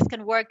 but this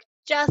can work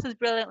just as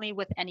brilliantly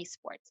with any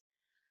sport.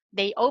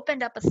 They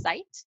opened up a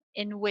site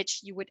in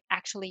which you would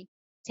actually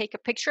take a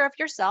picture of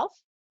yourself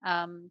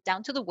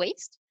down to the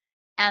waist,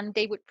 and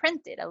they would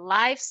print it, a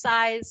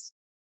life-size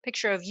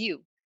picture of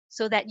you,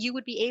 so that you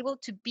would be able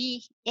to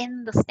be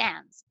in the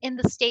stands, in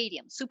the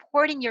stadium,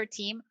 supporting your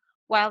team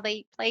while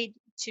they played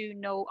to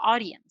no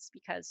audience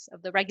because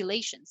of the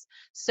regulations.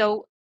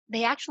 So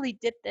they actually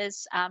did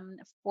this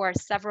for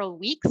several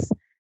weeks.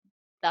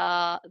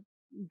 The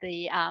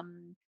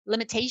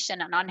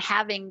limitation on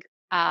having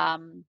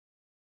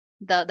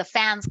the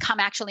fans come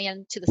actually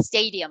into the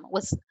stadium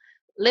was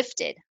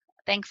lifted,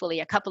 thankfully,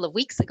 a couple of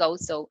weeks ago.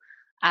 So,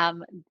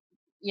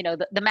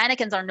 the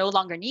mannequins are no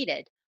longer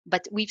needed.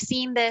 But we've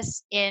seen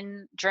this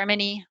in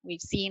Germany.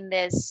 We've seen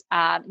this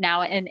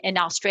now in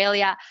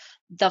Australia.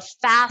 The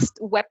fast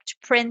webbed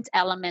print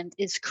element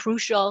is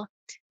crucial.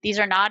 These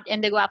are not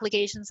Indigo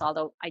applications,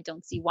 although I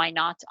don't see why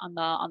not on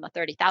the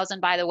 30,000,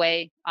 by the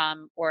way,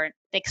 or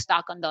thick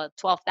stock on the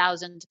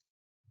 12,000.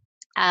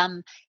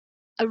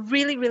 A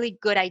really, really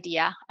good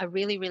idea, a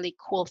really, really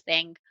cool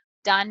thing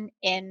done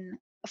in,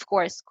 of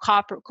course,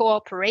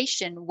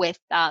 cooperation with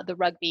the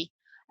Rugby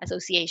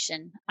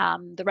Association,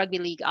 the Rugby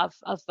League of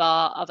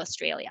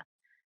Australia.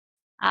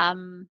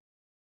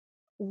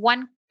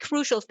 One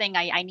crucial thing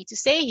I need to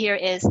say here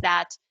is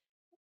that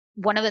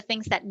one of the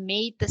things that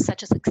made this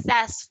such a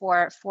success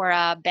for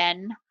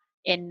Ben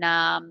in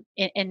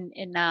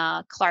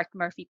Clark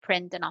Murphy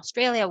print in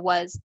Australia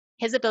was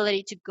his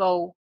ability to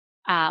go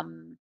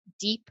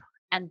deep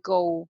and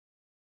go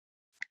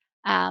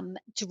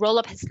to roll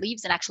up his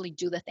sleeves and actually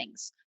do the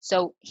things.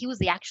 So he was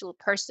the actual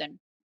person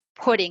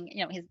putting,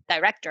 his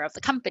director of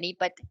the company,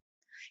 but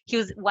he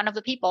was one of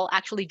the people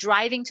actually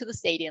driving to the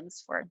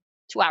stadiums for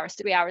 2 hours,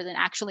 3 hours, and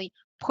actually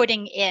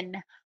putting in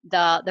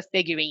the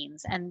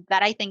figurines. And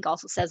that, I think,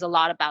 also says a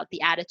lot about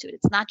the attitude.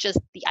 It's not just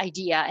the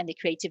idea and the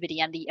creativity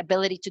and the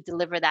ability to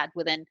deliver that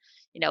within,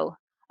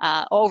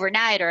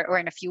 overnight or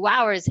in a few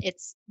hours.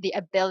 It's the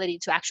ability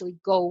to actually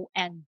go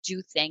and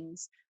do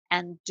things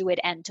and do it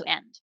end to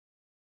end.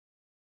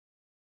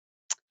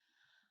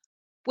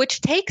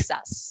 Which takes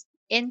us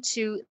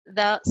into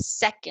the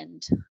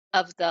second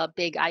of the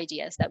big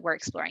ideas that we're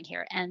exploring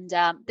here. And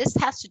this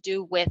has to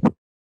do with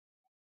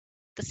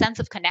the sense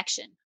of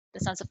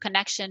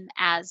connection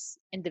as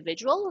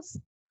individuals,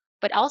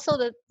 but also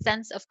the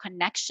sense of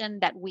connection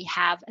that we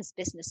have as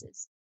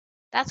businesses.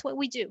 That's what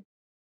we do.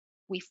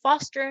 We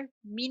foster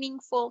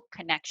meaningful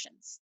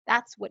connections.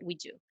 That's what we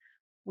do.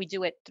 We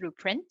do it through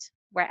print,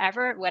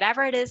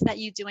 whatever it is that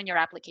you do in your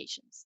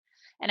applications.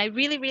 And I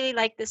really, really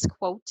like this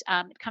quote.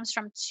 It comes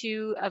from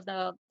two of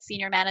the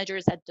senior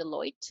managers at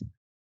Deloitte.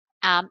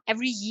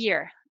 Every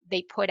year,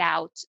 they put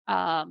out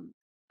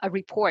a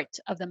report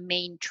of the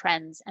main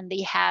trends, and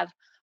they have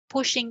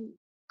pushing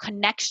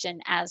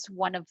connection as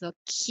one of the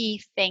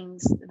key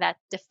things that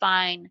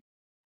define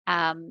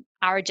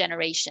our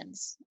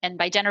generations. And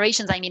by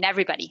generations, I mean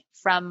everybody,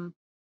 from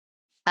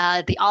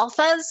the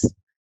alphas,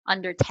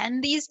 under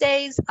 10 these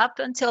days, up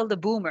until the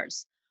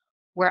boomers.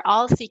 We're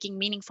all seeking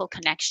meaningful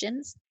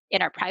connections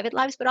in our private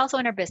lives, but also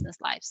in our business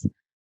lives.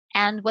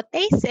 And what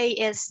they say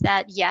is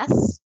that,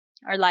 yes,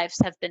 our lives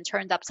have been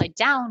turned upside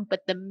down,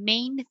 but the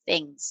main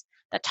things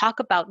that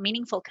talk about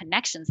meaningful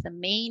connections, the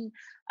main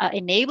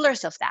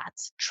enablers of that,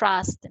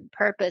 trust and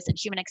purpose and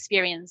human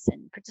experience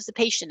and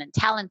participation and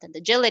talent and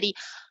agility,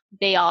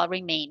 they all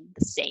remain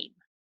the same.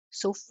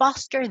 So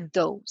foster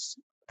those.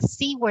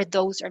 See where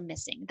those are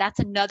missing. That's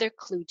another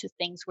clue to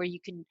things where you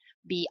can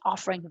be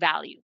offering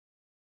value.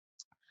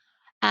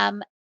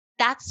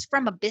 That's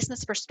from a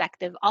business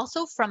perspective.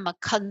 Also from a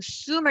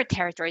consumer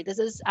territory, this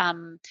is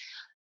some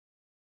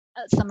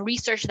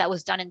research that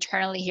was done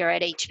internally here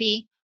at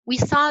HP. We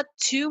saw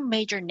two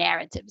major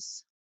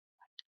narratives,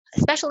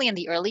 especially in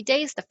the early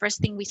days. The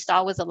first thing we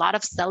saw was a lot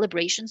of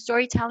celebration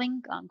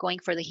storytelling, going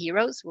for the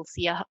heroes. We'll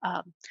see a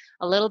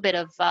little bit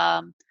of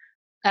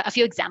a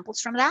few examples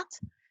from that.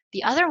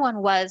 The other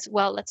one was,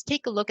 well, let's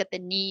take a look at the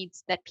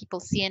needs that people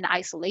see in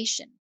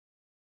isolation.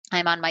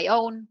 I'm on my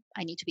own.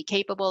 I need to be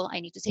capable. I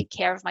need to take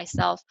care of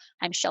myself.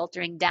 I'm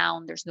sheltering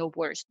down. There's no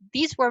worse.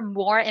 These were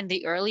more in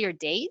the earlier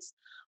days.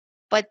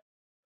 But,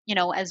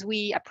 as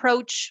we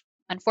approach,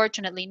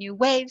 unfortunately, new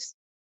waves,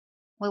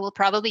 we will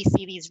probably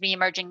see these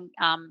reemerging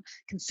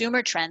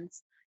consumer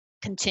trends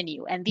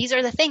continue. And these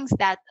are the things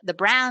that the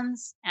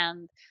brands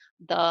and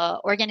the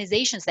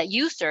organizations that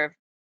you serve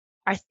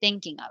are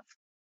thinking of.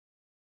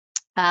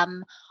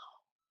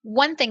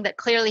 One thing that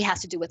clearly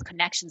has to do with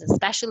connections,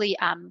 especially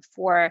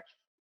for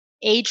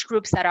age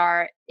groups that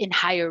are in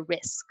higher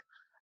risk,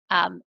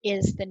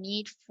 is the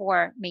need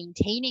for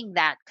maintaining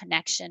that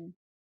connection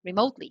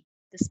remotely,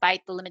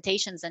 despite the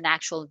limitations in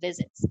actual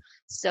visits.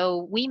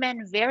 So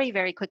Women very,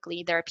 very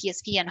quickly, their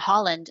PSP in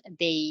Holland,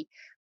 they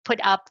put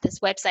up this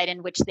website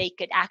in which they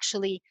could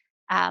actually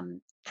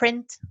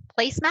print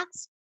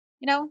placemats,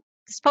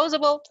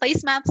 disposable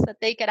placemats that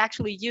they could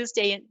actually use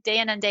day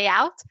in and day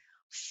out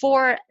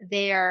for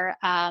their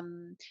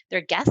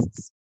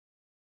guests,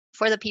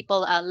 for the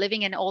people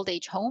living in old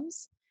age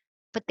homes.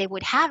 But they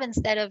would have,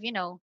 instead of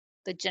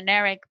the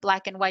generic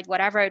black and white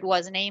whatever it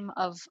was name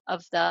of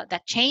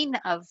that chain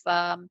of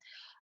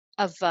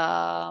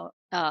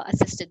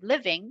assisted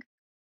living,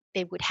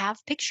 they would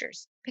have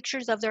pictures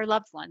of their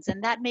loved ones,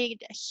 and that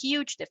made a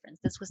huge difference.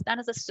 This was done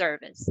as a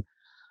service,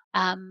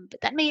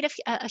 but that made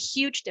a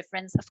huge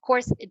difference. Of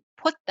course, it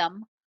put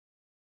them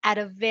at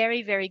a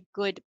very, very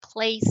good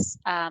place.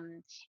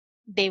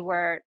 They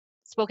were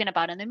spoken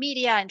about in the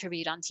media,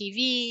 interviewed on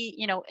TV.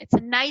 It's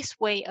a nice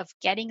way of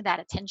getting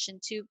that attention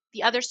to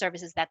the other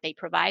services that they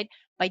provide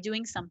by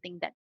doing something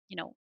that,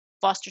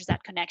 fosters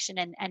that connection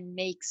and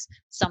makes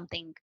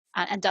something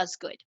and does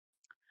good.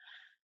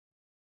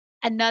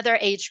 Another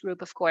age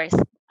group, of course,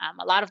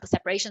 a lot of the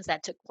separations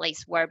that took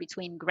place were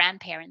between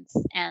grandparents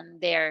and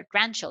their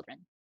grandchildren.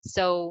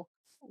 So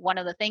one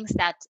of the things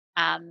that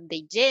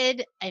they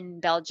did in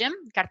Belgium,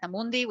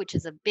 Cartamundi, which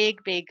is a big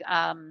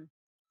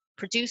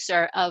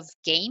producer of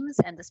games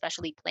and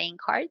especially playing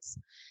cards,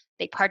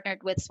 they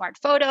partnered with Smart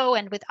Photo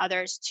and with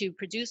others to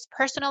produce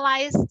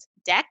personalized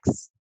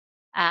decks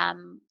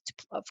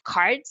of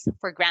cards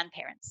for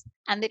grandparents.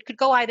 And it could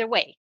go either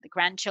way. The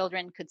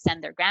grandchildren could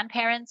send their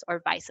grandparents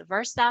or vice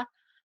versa.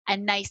 A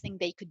nice thing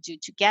they could do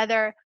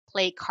together,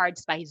 play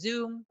cards by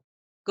Zoom.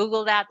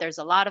 Google that. There's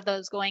a lot of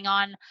those going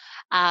on.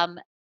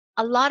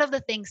 A lot of the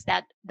things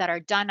that are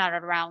done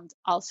are around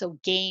also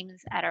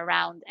games, at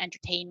around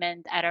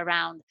entertainment, at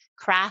around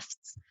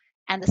crafts,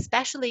 and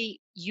especially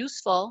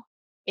useful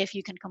if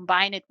you can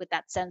combine it with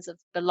that sense of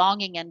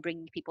belonging and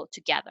bringing people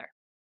together.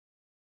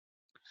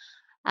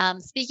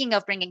 Speaking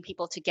of bringing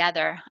people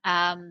together,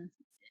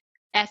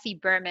 Effie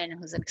Berman,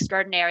 who's an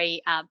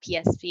extraordinary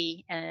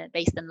PSP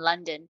based in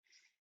London,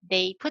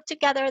 they put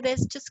together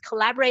this just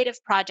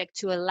collaborative project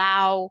to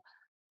allow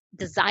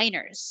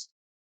designers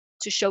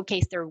to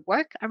showcase their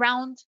work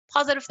around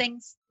positive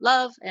things,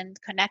 love and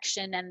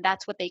connection, and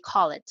that's what they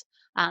call it.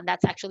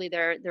 That's actually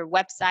their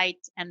website,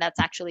 and that's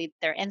actually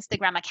their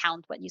Instagram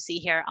account, what you see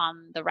here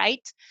on the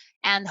right.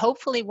 And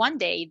hopefully one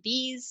day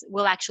these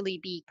will actually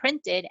be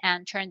printed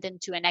and turned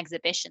into an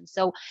exhibition.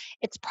 So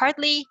it's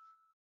partly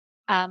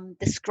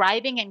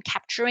describing and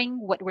capturing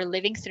what we're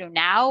living through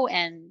now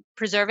and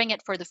preserving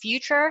it for the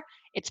future.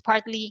 It's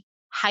partly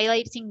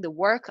highlighting the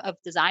work of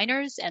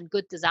designers and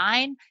good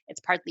design. It's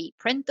partly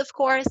print, of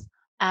course,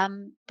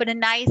 but a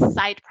nice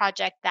side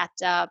project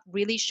that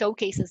really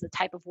showcases the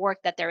type of work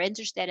that they're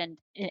interested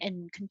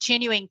in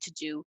continuing to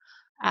do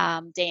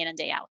day in and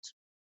day out.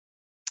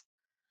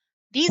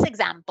 These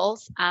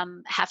examples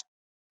have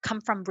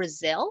come from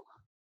Brazil.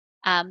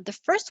 The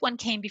first one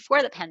came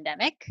before the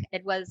pandemic.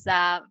 It was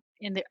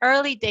in the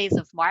early days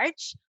of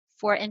March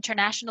for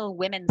International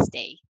Women's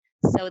Day.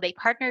 So they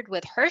partnered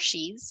with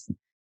Hershey's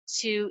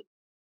to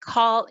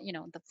call,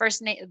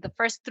 the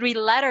first three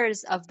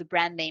letters of the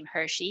brand name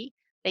Hershey,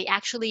 they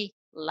actually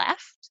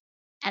left,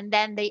 and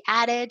then they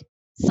added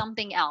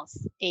something else,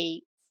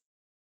 a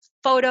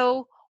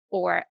photo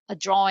or a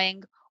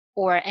drawing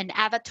or an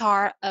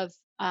avatar of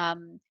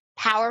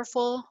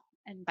powerful,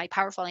 and by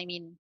powerful I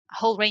mean a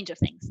whole range of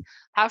things,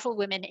 powerful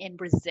women in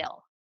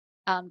Brazil,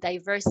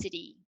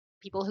 diversity,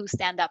 people who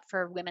stand up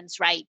for women's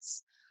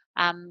rights,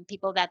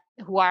 people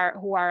who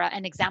are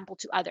an example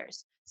to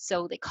others.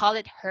 So they call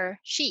it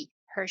Hershey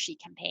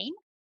campaign.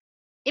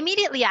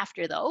 Immediately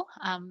after, though,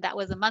 that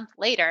was a month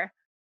later,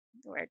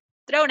 we're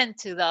thrown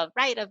into the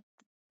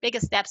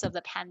biggest steps of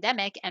the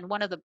pandemic, and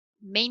one of the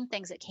main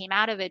things that came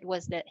out of it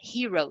was the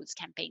Heroes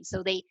campaign.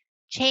 So they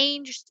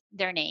changed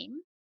their name,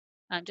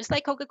 just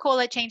like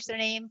Coca-Cola changed their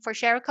name for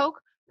Share a Coke.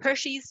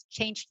 Hershey's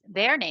changed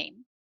their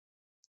name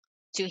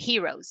to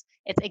Heroes.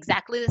 It's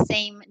exactly the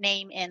same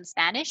name in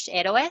Spanish,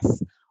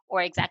 Héroes,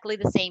 or exactly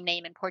the same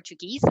name in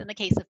Portuguese in the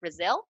case of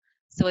Brazil.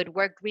 So it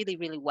worked really,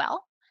 really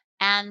well.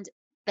 And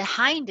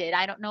behind it,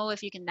 I don't know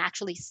if you can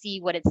actually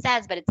see what it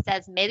says, but it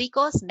says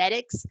médicos,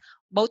 medics,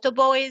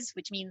 motoboys,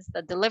 which means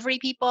the delivery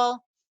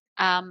people,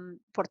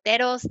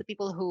 porteros, the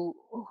people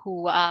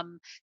who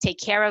take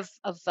care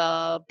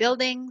of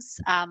buildings,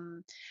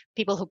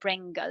 people who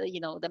bring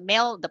the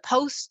mail, the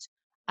post,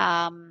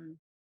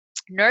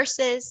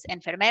 nurses,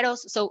 enfermeros.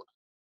 So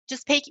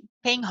just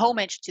paying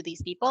homage to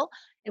these people.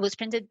 It was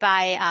printed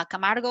by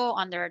Camargo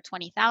under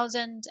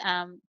 20,000,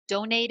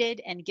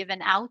 donated and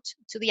given out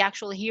to the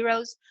actual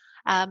heroes,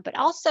 but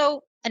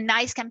also a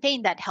nice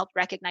campaign that helped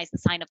recognize the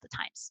sign of the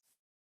times.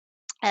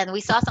 And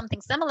we saw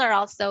something similar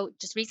also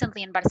just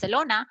recently in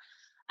Barcelona.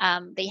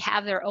 They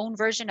have their own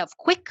version of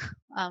Quick,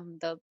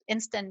 the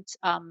instant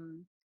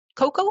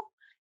cocoa,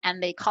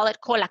 and they call it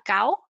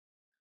Colacao.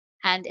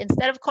 And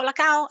instead of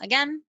Colacao,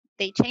 again,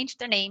 they changed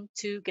their name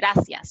to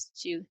Gracias,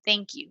 to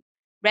thank you,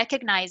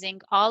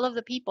 recognizing all of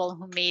the people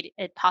who made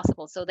it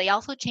possible. So they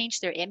also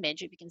changed their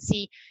image. If you can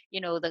see,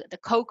 the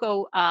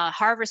cocoa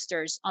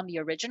harvesters on the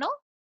original,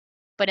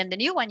 but in the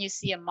new one, you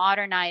see a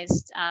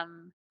modernized,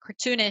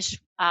 cartoonish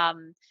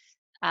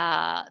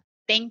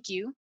thank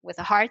you with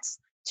the hearts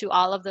to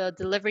all of the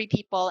delivery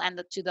people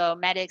and to the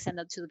medics and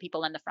to the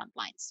people in the front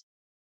lines.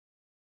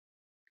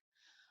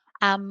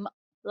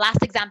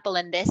 Last example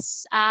in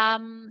this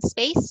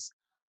space,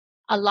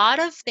 a lot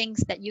of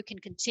things that you can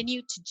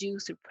continue to do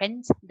through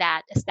print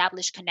that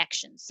establish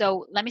connections.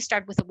 So let me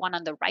start with the one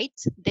on the right.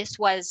 This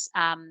was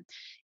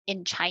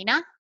in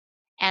China,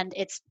 and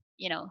it's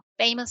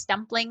famous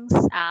dumplings,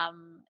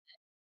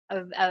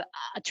 a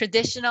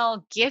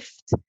traditional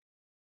gift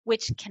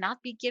which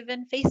cannot be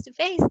given face to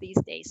face these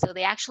days. So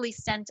they actually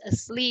sent a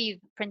sleeve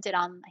printed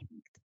on, I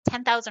think,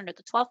 10,000 or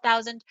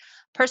 12,000,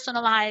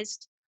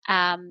 personalized,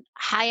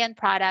 high-end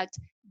product.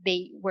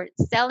 They were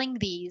selling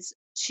these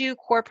to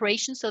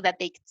corporations so that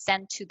they could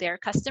send to their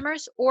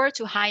customers, or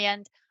to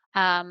high-end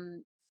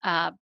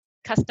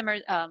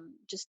customers,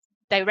 just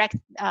direct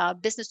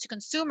business to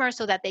consumer,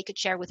 so that they could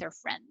share with their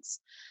friends.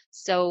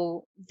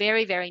 So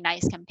very, very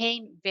nice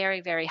campaign,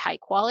 very, very high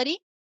quality.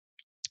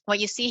 What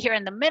you see here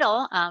in the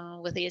middle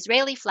with the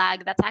Israeli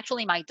flag, that's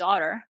actually my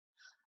daughter.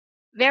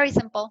 Very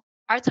simple,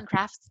 arts and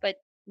crafts, but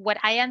what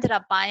I ended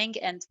up buying,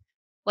 and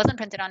wasn't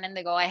printed on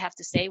indigo, I have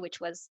to say,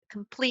 which was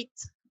complete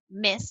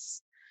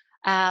miss,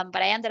 but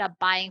I ended up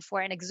buying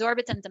for an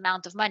exorbitant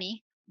amount of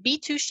money,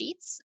 B2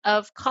 sheets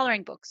of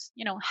coloring books.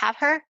 Have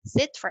her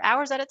sit for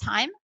hours at a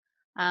time,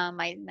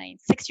 my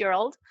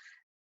 6-year-old,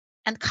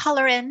 and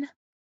color in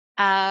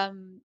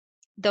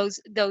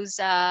those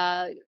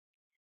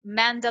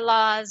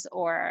mandalas,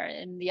 or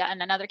in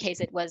another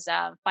case it was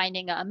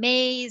finding a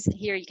maze.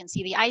 Here you can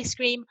see the ice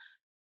cream.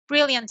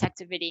 Brilliant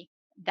activity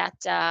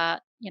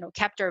that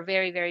kept her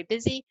very, very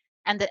busy,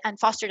 and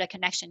fostered a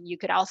connection. You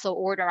could also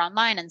order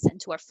online and send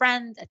to a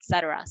friend,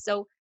 etc.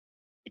 So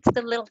it's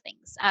the little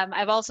things.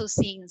 I've also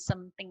seen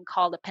something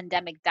called a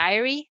pandemic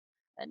diary,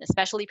 an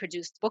especially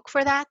produced book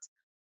for that.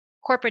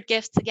 Corporate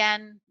gifts,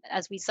 again,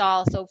 as we saw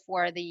also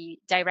for the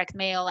direct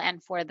mail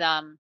and for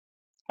the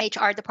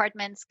HR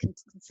departments,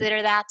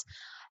 consider that.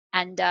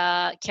 And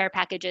care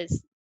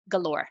packages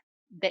galore.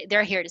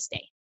 They're here to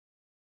stay.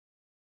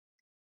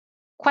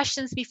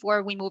 Questions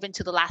before we move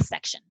into the last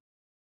section?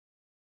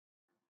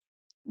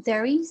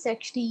 There is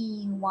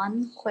actually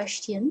one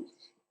question.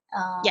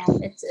 Yes.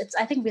 It's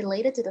I think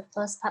related to the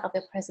first part of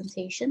your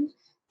presentation.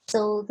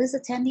 So this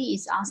attendee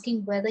is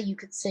asking whether you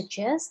could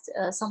suggest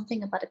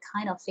something about a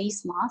kind of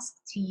face mask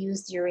to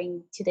use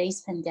during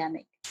today's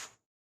pandemic.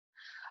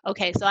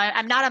 Okay, so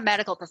I'm not a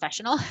medical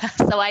professional,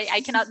 so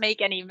I cannot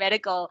make any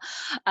medical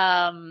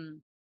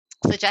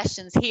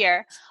suggestions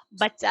here.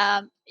 But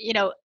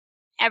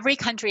every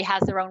country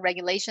has their own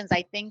regulations.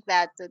 I think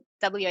that the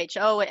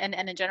WHO and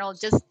in general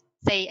just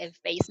say a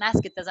face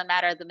mask. It doesn't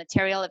matter the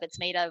material, if it's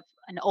made of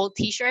an old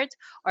T-shirt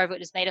or if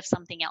it is made of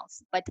something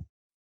else. But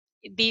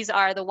these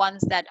are the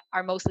ones that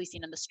are mostly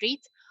seen on the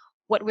street.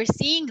 What we're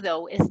seeing,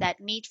 though, is that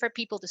need for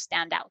people to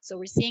stand out. So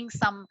we're seeing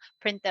some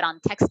printed on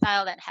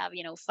textile that have,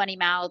 funny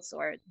mouths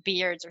or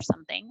beards or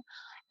something.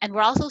 And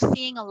we're also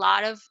seeing a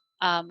lot of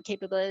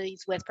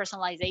capabilities with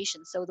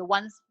personalization. So the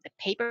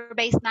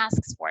paper-based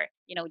masks for,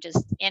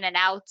 just in and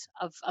out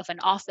of an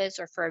office,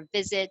 or for a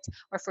visit,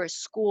 or for a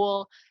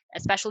school,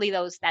 especially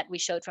those that we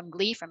showed from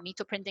Glee, from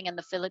Mito Printing in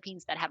the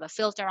Philippines, that have a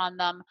filter on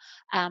them.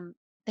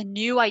 The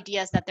new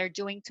ideas that they're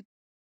doing to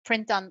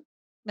print on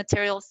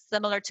materials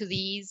similar to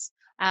these,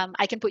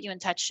 I can put you in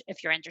touch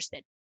if you're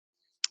interested.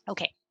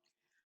 Okay.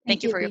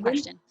 Thank you for your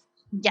question.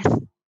 Yes.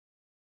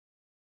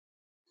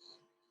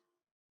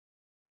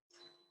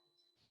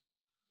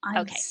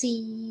 I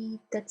see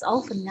that's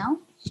all for now.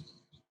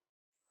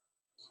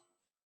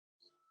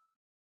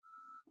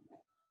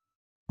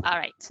 All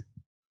right.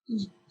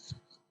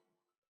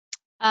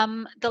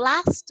 The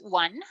last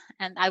one,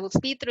 and I will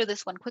speed through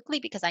this one quickly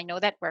because I know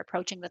that we're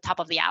approaching the top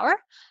of the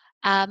hour.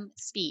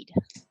 Speed.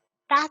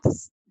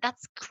 That's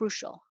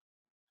crucial.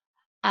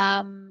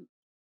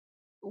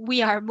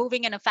 We are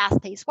moving in a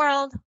fast-paced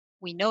world.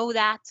 We know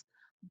that,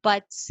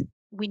 but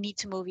we need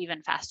to move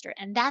even faster.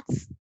 And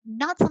that's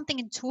not something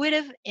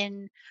intuitive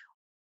in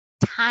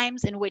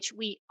times in which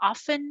we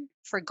often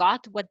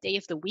forgot what day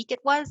of the week it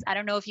was. I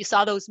don't know if you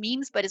saw those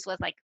memes, but it was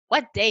like,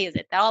 what day is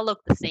it? They all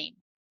look the same.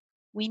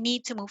 we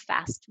need to move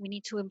fast. We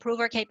need to improve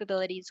our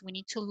capabilities. We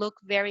need to look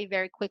very,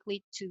 very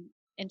quickly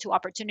into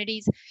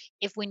opportunities.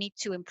 If we need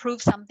to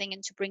improve something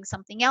and to bring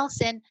something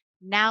else in,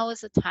 now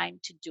is the time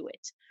to do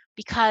it.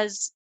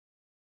 Because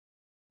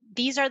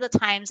these are the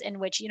times in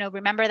which,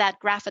 remember that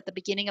graph at the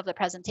beginning of the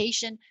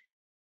presentation,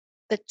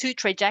 the two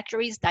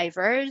trajectories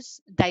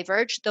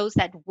diverge, those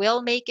that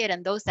will make it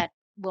and those that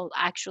will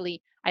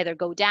actually either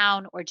go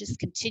down or just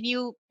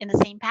continue in the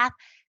same path.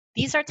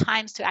 These are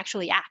times to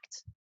actually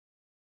act.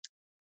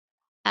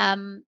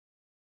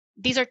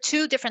 These are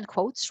two different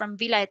quotes from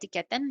Villa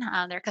Etiketten.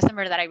 They're a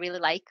customer that I really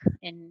like,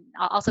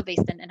 also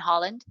based in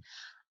Holland.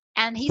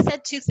 And he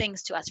said two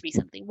things to us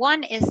recently.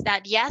 One is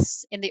that,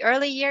 yes, in the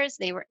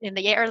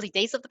early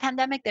days of the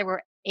pandemic, they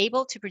were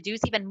able to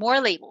produce even more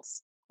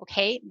labels,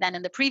 than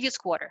in the previous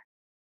quarter,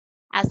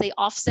 as they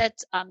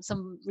offset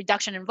some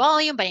reduction in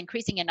volume by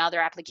increasing in other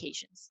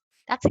applications.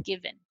 That's a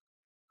given.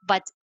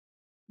 But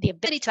the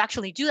ability to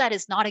actually do that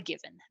is not a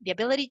given. The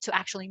ability to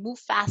actually move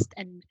fast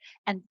and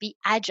be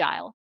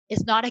agile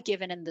is not a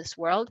given in this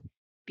world.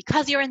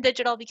 Because you're in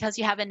digital, because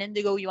you have an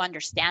Indigo, you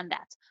understand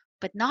that.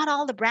 But not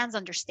all the brands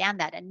understand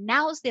that. And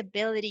now is the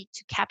ability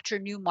to capture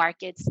new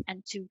markets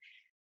and to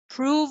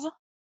prove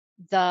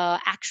the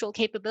actual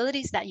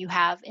capabilities that you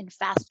have in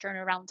fast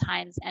turnaround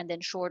times and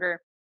in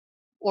shorter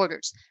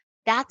orders.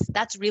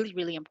 That's really,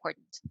 really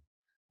important.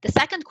 The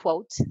second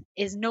quote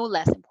is no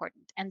less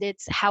important, and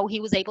it's how he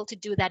was able to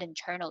do that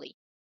internally.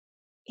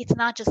 It's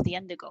not just the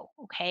Indigo,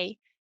 okay?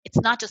 It's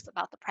not just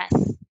about the press.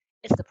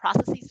 It's the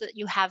processes that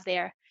you have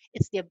there.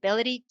 It's the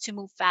ability to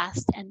move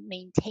fast and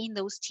maintain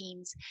those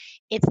teams.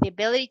 It's the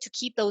ability to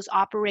keep those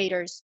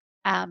operators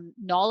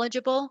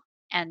knowledgeable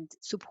and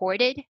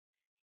supported.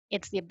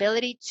 It's the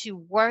ability to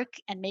work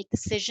and make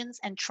decisions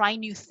and try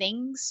new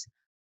things.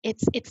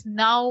 It's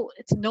no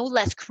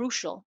less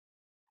crucial.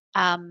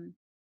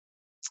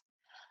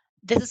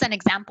 This is an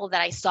example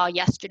that I saw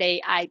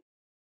yesterday.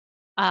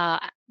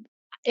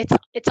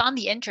 It's on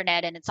the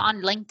internet and it's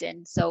on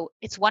LinkedIn. So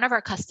it's one of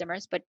our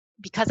customers, but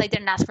because I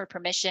didn't ask for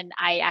permission,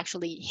 I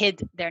actually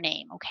hid their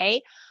name.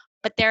 Okay.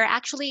 But they're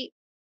actually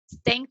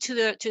saying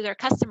to their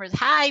customers,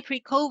 hi,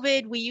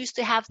 pre-COVID, we used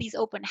to have these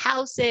open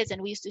houses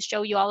and we used to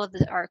show you all of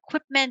our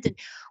equipment. And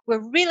we're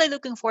really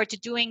looking forward to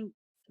doing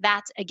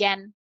that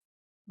again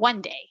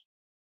one day.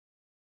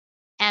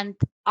 And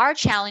our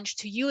challenge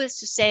to you is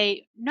to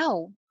say,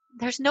 no,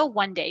 there's no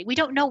one day. We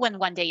don't know when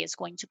one day is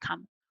going to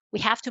come. We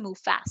have to move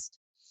fast.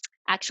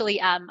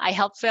 Actually, I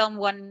helped film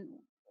one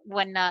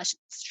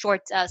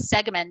short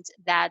segment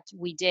that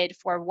we did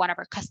for one of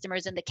our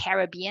customers in the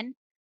Caribbean.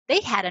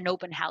 They had an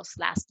open house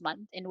last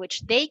month in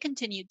which they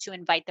continued to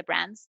invite the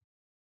brands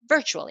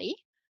virtually,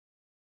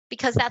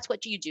 because that's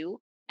what you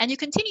do. And you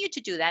continue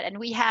to do that. And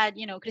we had,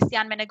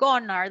 Christian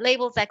Menegon, our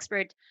labels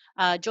expert,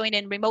 join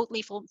in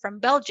remotely from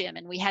Belgium.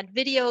 And we had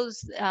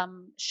videos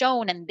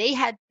shown and they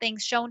had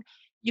things shown.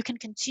 You can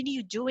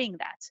continue doing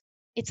that.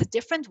 It's a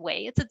different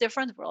way. It's a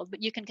different world,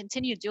 but you can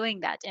continue doing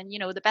that. And,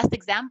 the best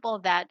example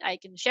that I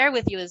can share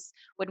with you is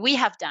what we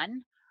have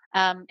done.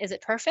 Is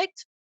it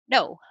perfect?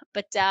 No,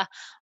 but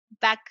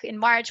back in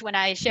March when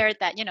I shared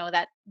that,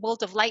 that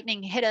bolt of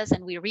lightning hit us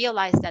and we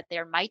realized that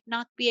there might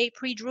not be a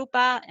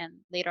pre-Drupa, and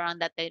later on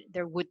that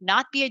there would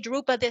not be a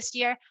Drupa this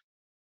year.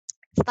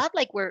 It's not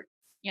like we're,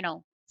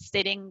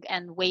 sitting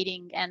and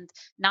waiting and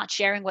not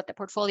sharing what the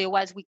portfolio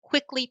was. We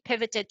quickly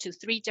pivoted to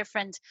 3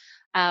 different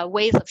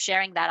ways of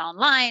sharing that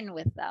online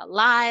with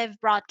live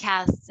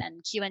broadcasts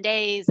and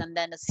Q&As, and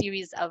then a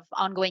series of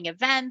ongoing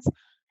events.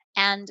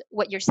 And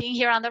what you're seeing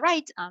here on the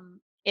right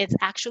is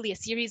actually a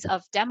series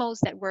of demos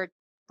that we're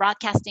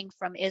broadcasting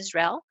from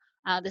Israel.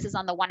 This is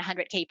on the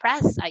 100K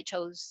press. I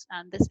chose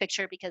this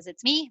picture because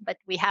it's me, but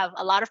we have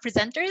a lot of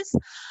presenters.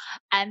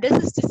 And this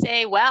is to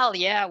say, well,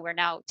 yeah, we're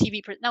now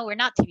no, we're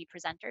not TV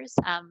presenters.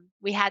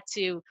 We had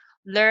to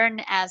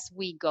learn as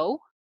we go.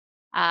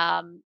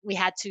 We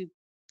had to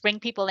bring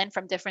people in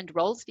from different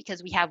roles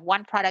because we have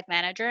one product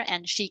manager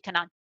and she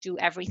cannot do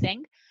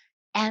everything.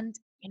 And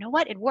you know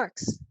what? It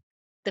works.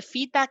 The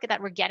feedback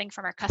that we're getting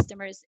from our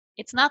customers,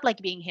 it's not like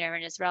being here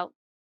in Israel.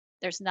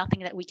 There's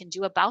nothing that we can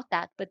do about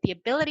that. But the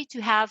ability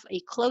to have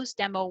a closed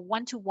demo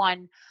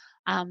one-to-one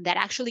that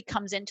actually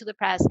comes into the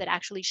press, that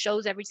actually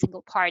shows every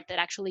single part, that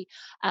actually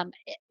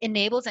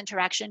enables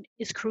interaction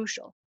is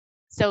crucial.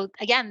 So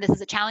again, this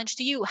is a challenge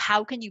to you.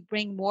 How can you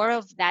bring more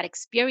of that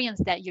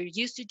experience that you're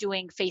used to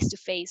doing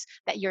face-to-face,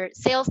 that your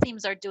sales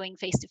teams are doing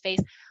face-to-face?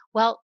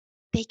 Well,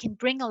 they can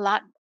bring a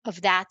lot of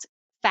that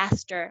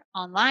faster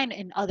online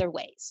in other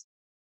ways.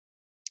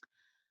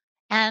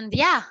 And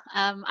yeah,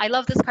 I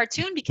love this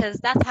cartoon because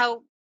that's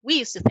how we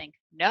used to think.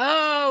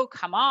 No,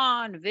 come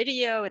on,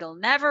 video, it'll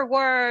never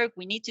work.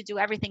 We need to do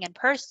everything in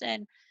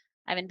person.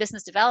 I'm in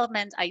business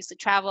development. I used to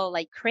travel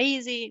like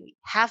crazy. We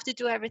have to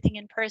do everything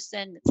in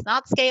person. It's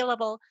not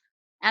scalable.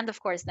 And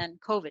of course, then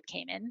COVID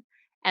came in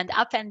and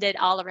upended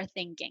all of our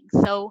thinking.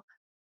 So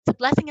it's a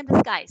blessing in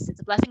disguise.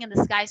 It's a blessing in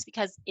disguise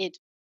because it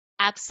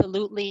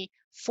absolutely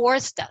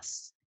forced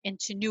us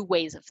into new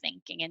ways of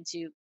thinking,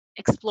 into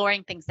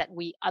exploring things that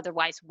we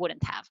otherwise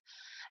wouldn't have.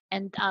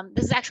 And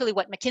this is actually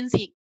what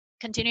McKinsey,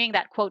 continuing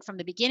that quote from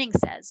the beginning,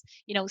 says.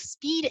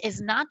 Speed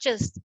is not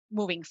just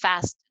moving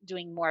fast,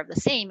 doing more of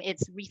the same.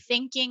 It's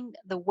rethinking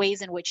the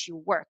ways in which you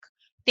work,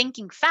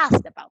 thinking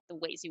fast about the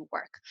ways you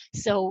work.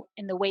 So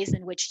in the ways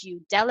in which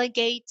you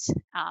delegate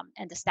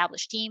and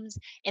establish teams,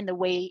 in the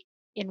way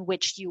in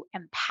which you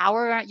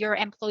empower your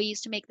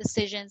employees to make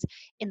decisions,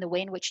 in the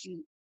way in which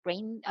you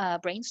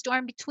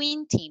brainstorm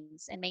between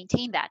teams and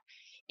maintain that,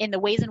 in the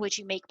ways in which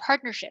you make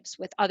partnerships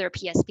with other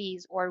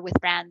PSPs or with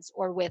brands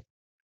or with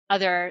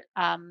other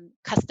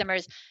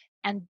customers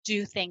and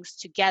do things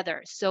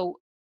together. So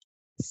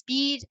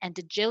speed and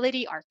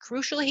agility are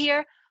crucial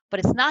here, but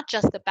it's not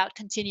just about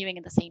continuing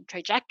in the same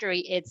trajectory.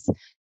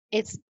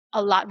 It's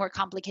a lot more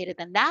complicated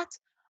than that.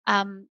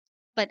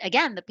 But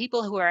again, the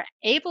people who are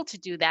able to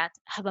do that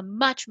have a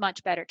much,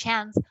 much better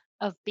chance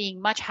of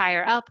being much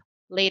higher up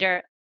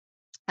later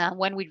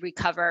when we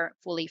recover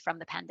fully from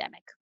the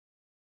pandemic.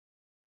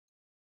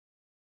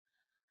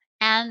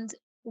 And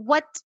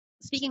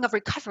speaking of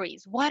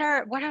recoveries, what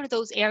are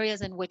those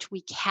areas in which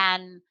we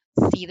can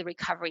see the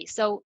recovery?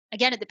 So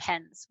again, it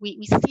depends.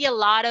 We see a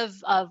lot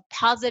of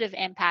positive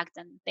impact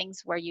and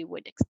things where you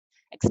would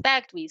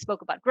expect. We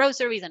spoke about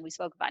groceries and we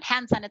spoke about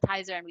hand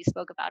sanitizer and we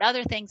spoke about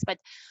other things, but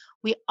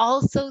we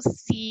also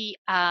see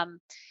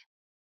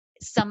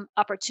some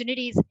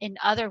opportunities in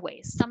other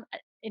ways, some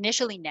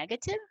initially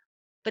negative,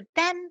 but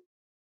then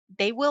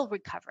they will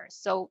recover.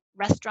 So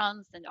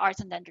restaurants and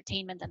arts and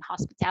entertainment and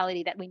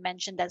hospitality that we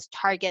mentioned as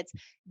targets,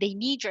 they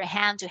need your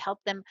hand to help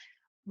them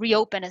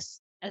reopen as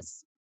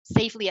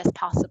safely as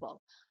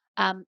possible.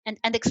 And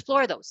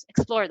explore those.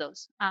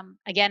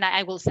 Again,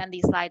 I will send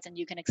these slides and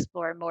you can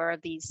explore more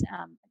of these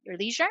at your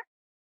leisure.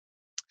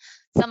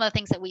 Some of the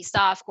things that we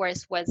saw, of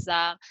course, was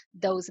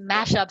those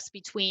mashups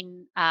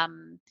between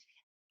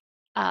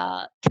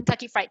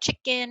Kentucky Fried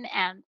Chicken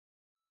and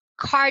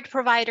card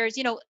providers,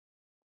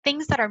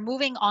 things that are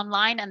moving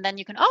online, and then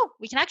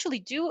we can actually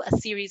do a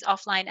series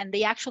offline, and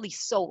they actually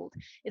sold.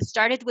 It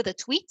started with a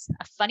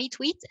funny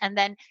tweet, and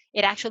then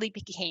it actually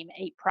became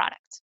a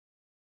product.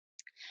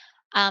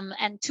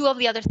 And two of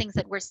the other things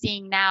that we're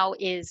seeing now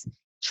is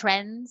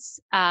trends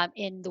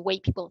in the way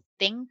people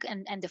think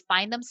and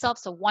define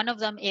themselves. So one of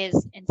them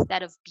is,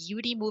 instead of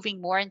beauty,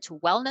 moving more into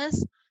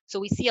wellness. So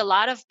we see a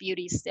lot of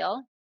beauty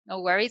still,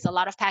 no worries, a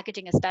lot of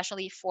packaging,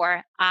 especially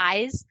for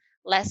eyes,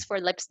 less for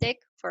lipstick,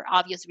 for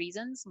obvious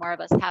reasons. More of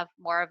us have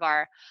more of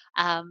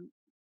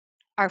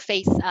our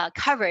face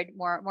covered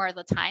more of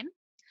the time.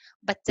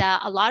 But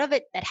a lot of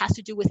it that has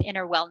to do with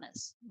inner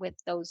wellness, with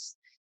those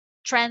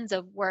trends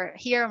of we're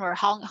here and we're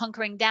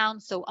hunkering down.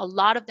 So a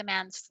lot of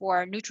demands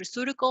for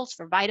nutraceuticals,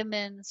 for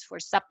vitamins, for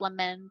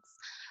supplements.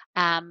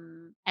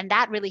 And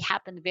that really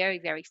happened very,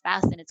 very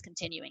fast, and it's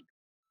continuing.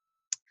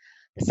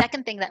 The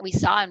second thing that we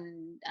saw,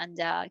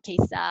 and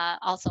Kees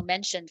also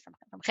mentioned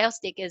from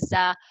Geostik, is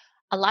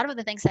a lot of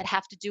the things that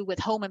have to do with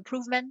home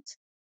improvement,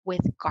 with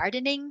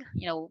gardening,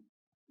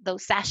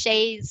 those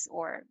sachets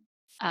or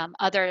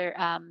other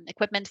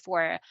equipment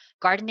for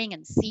gardening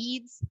and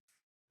seeds,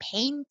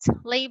 paint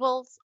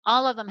labels,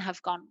 all of them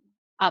have gone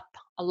up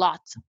a lot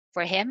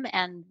for him.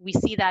 And we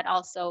see that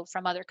also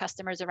from other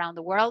customers around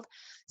the world.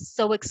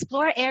 So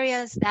explore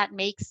areas that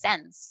make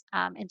sense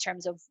in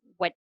terms of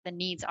what the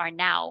needs are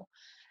now.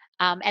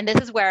 And this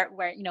is where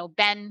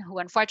Ben, who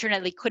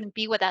unfortunately couldn't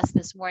be with us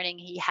this morning,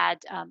 he had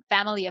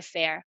family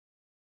affair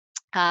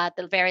at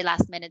the very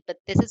last minute. But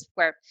this is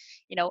where,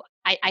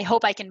 I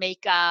hope I can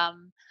make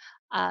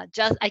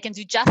I can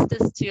do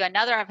justice to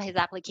another of his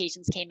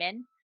applications came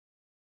in.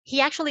 He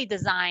actually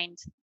designed,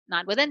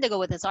 not with Indigo,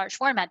 with his large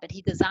format, but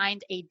he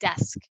designed a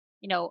desk.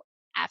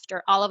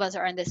 After all of us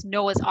are in this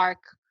Noah's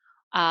Ark,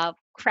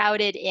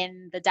 crowded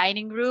in the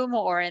dining room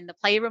or in the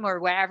playroom or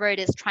wherever it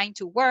is trying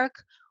to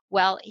work,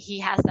 well, he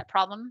has that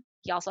problem.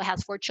 He also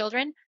has 4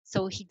 children.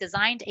 So he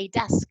designed a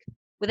desk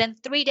within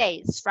 3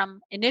 days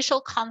from initial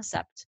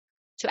concept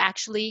to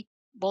actually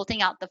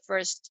bolting out the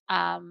first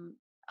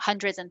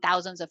hundreds and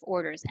thousands of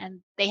orders. And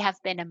they have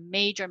been a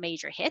major,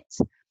 major hit.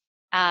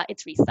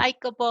 It's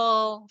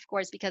recyclable, of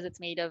course, because it's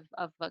made of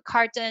a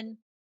carton.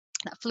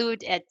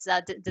 Fluid, it's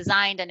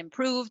designed and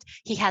improved.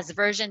 He has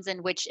versions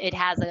in which it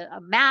has a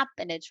map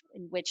and in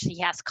which he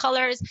has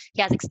colors.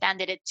 He has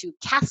expanded it to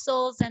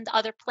castles and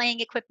other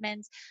playing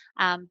equipment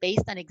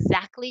based on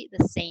exactly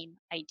the same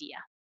idea.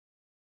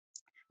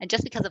 And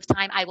just because of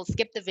time, I will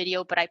skip the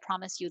video, but I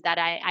promise you that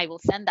I will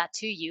send that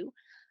to you.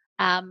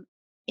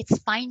 It's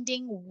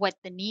finding what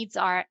the needs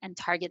are and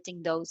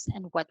targeting those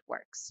and what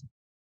works.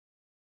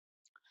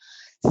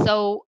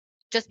 So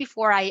just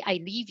before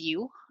I leave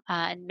you,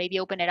 and maybe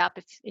open it up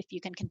if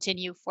you can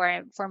continue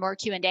for more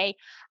Q&A,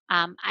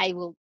 I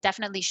will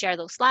definitely share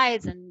those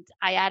slides, and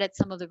I added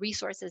some of the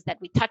resources that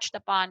we touched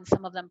upon,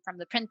 some of them from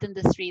the print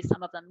industry,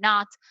 some of them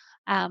not,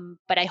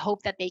 but I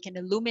hope that they can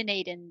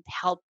illuminate and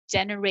help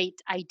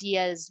generate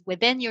ideas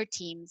within your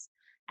teams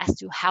as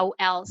to how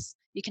else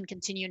you can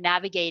continue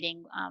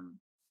navigating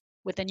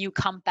with the new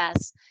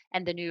compass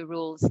and the new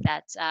rules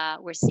that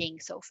we're seeing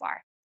so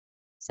far.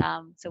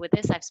 So with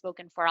this, I've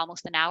spoken for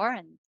almost an hour,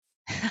 and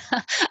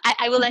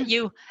I will let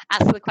you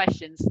ask the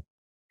questions.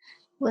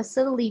 Was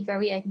certainly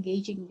very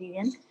engaging,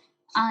 Vivian.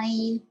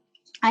 I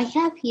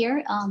have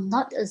here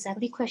not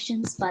exactly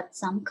questions, but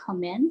some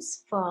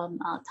comments from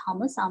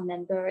Thomas, our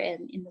member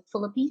in the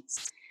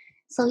Philippines.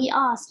 So he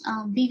asked,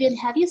 Vivian,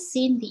 have you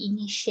seen the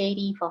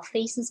initiative of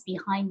Faces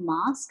Behind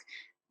Masks,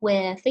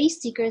 where face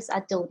stickers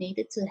are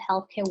donated to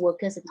healthcare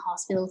workers in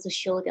hospitals to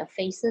show their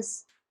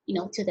faces,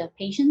 to their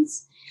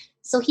patients?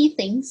 So he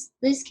thinks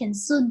this can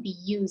soon be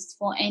used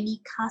for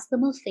any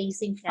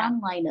customer-facing Yeah.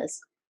 frontliners,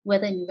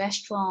 whether in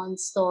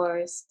restaurants,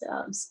 stores,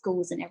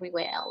 schools, and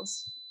everywhere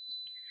else.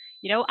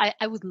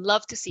 I would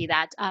love to see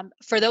that.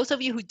 For those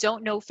of you who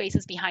don't know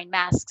Faces Behind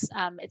Masks,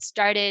 it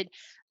started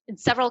in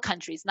several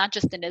countries, not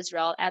just in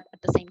Israel at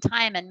the same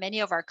time. And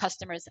many of our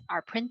customers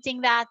are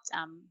printing that.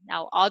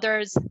 Now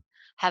others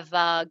have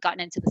gotten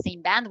into the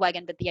same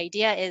bandwagon. But the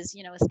idea is,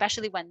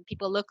 especially when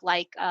people look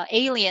like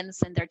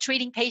aliens and they're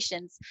treating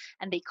patients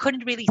and they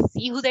couldn't really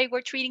see who they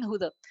were treating, who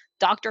the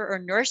doctor or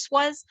nurse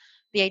was,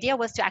 the idea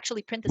was to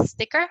actually print a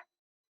sticker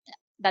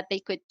that they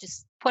could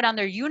just put on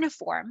their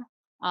uniform,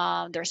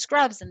 their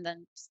scrubs, and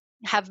then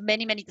have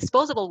many, many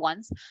disposable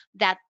ones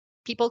that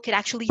people could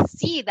actually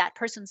see that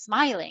person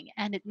smiling,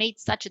 and it made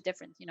such a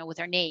difference, with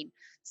their name.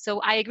 So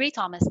I agree,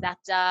 Thomas,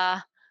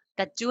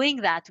 that doing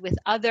that with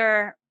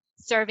other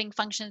serving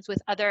functions,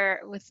 with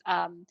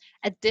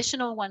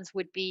additional ones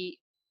would be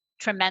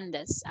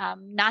tremendous,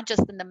 not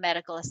just in the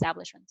medical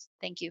establishments.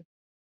 Thank you.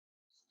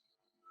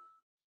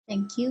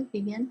 Thank you,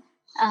 Vivian.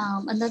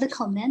 Another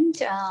comment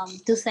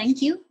to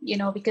thank you,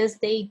 because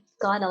they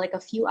got like a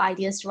few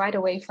ideas right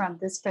away from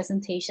this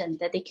presentation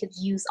that they could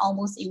use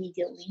almost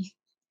immediately.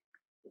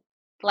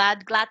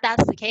 Glad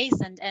that's the case,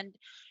 and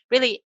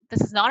really,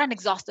 this is not an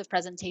exhaustive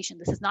presentation.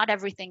 This is not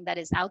everything that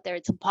is out there.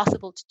 It's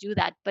impossible to do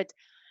that, but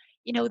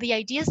the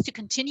idea is to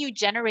continue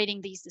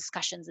generating these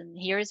discussions, and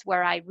here's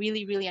where I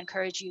really, really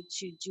encourage you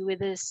to do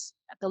this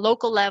at the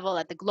local level,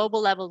 at the global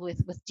level,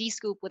 with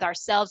DScoop, with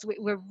ourselves.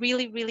 We're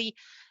really, really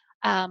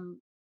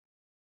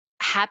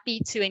happy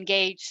to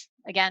engage.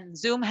 Again,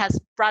 Zoom has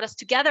brought us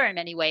together in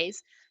many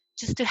ways,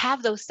 just to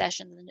have those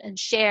sessions and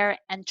share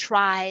and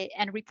try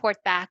and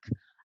report back,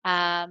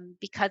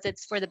 because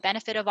it's for the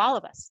benefit of all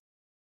of us.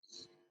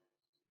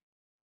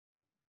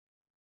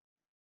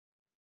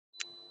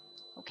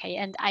 Okay,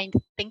 and I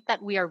think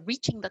that we are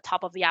reaching the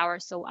top of the hour,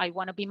 so I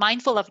want to be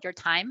mindful of your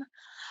time.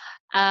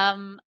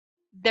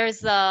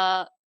 There's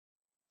a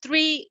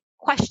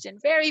 3-question,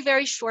 very,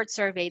 very short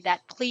survey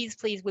that please,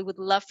 we would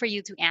love for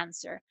you to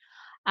answer.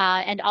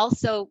 And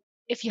also,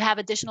 if you have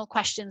additional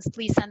questions,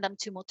 please send them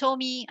to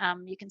Motomi.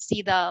 You can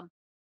see the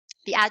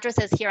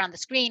addresses here on the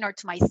screen, or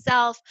to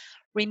myself.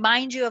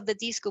 Remind you of the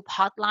DScoop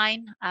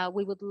hotline.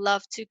 We would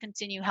love to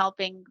continue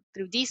helping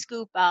through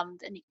DScoop.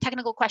 Any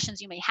technical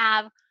questions you may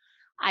have,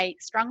 I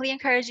strongly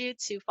encourage you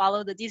to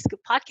follow the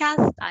DScoop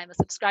podcast. I'm a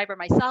subscriber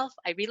myself.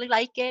 I really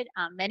like it.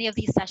 Many of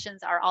these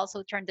sessions are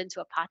also turned into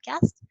a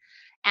podcast.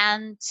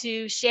 And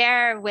to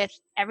share with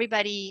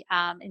everybody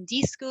in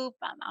DScoop,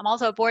 I'm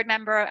also a board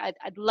member.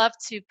 I'd love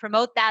to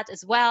promote that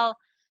as well.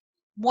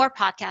 More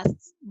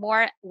podcasts,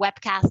 more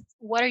webcasts.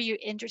 What are you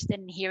interested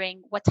in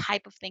hearing? What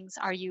type of things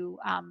are you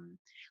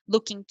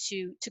looking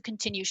to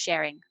continue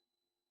sharing?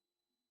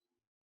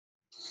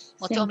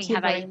 Well, Thank you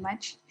very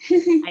much.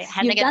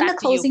 You've done the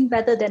closing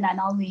better than I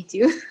normally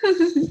do.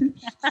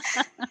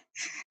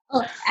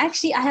 Oh,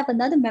 actually, I have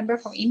another member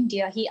from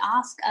India. He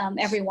asked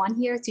everyone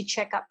here to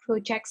check out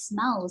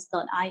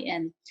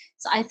projectsmiles.in.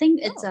 So I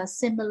think it's a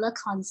similar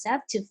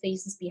concept to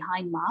Faces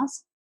Behind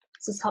Masks.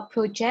 So it's called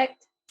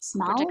Project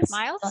Smiles.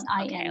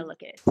 Okay, I'll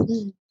look at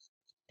it.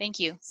 Thank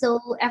you. So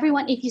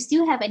everyone, if you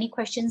still have any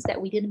questions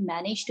that we didn't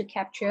manage to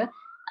capture,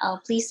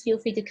 please feel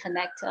free to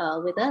connect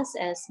with us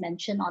as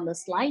mentioned on the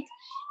slide.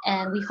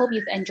 And we hope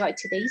you've enjoyed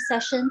today's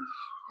session.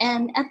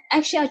 And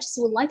actually, I just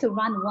would like to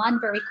run one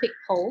very quick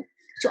poll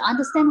to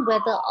understand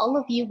whether all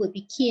of you would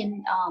be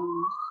keen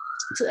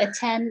to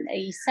attend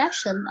a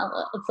session,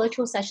 a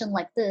virtual session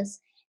like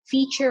this,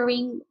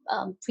 featuring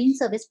print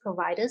service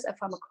providers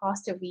from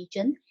across the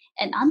region,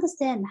 and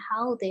understand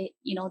how they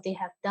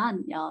have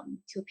done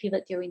to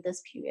pivot during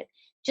this period,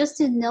 just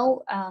to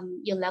know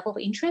your level of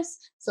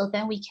interest, so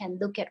then we can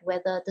look at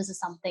whether this is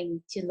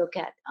something to look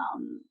at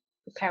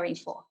preparing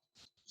for.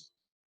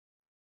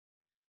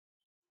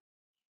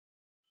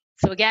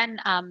 So again,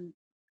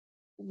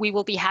 we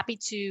will be happy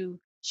to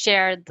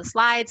share the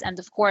slides, and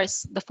of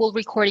course the full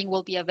recording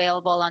will be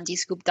available on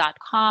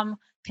dscoop.com.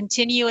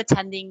 Continue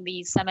attending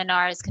these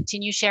seminars,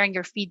 continue sharing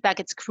your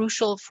feedback. It's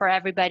crucial for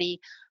everybody.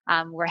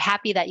 We're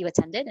happy that you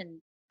attended, and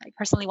I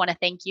personally want to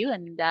thank you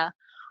and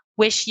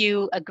wish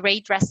you a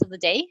great rest of the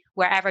day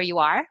wherever you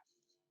are.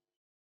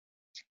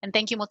 And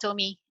thank you,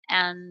 Motomi,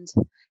 and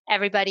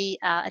everybody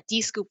at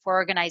DScoop for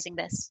organizing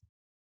this.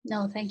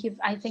 No, thank you.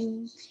 I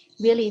think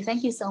really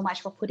thank you so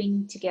much for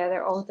putting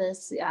together all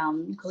this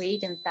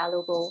great and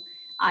valuable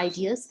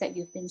ideas that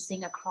you've been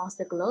seeing across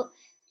the globe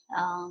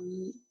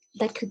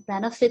that could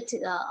benefit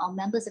our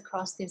members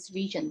across this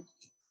region.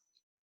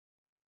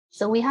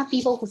 So we have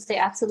people who say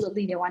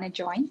absolutely they want to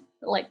join,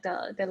 like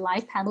the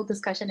live panel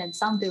discussion, and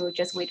some they will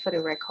just wait for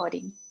the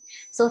recording.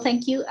 So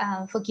thank you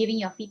for giving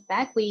your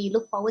feedback. We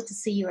look forward to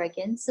see you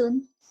again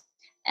soon.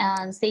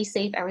 And stay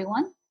safe,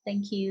 everyone.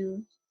 Thank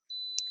you.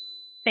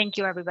 Thank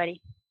you,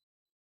 everybody.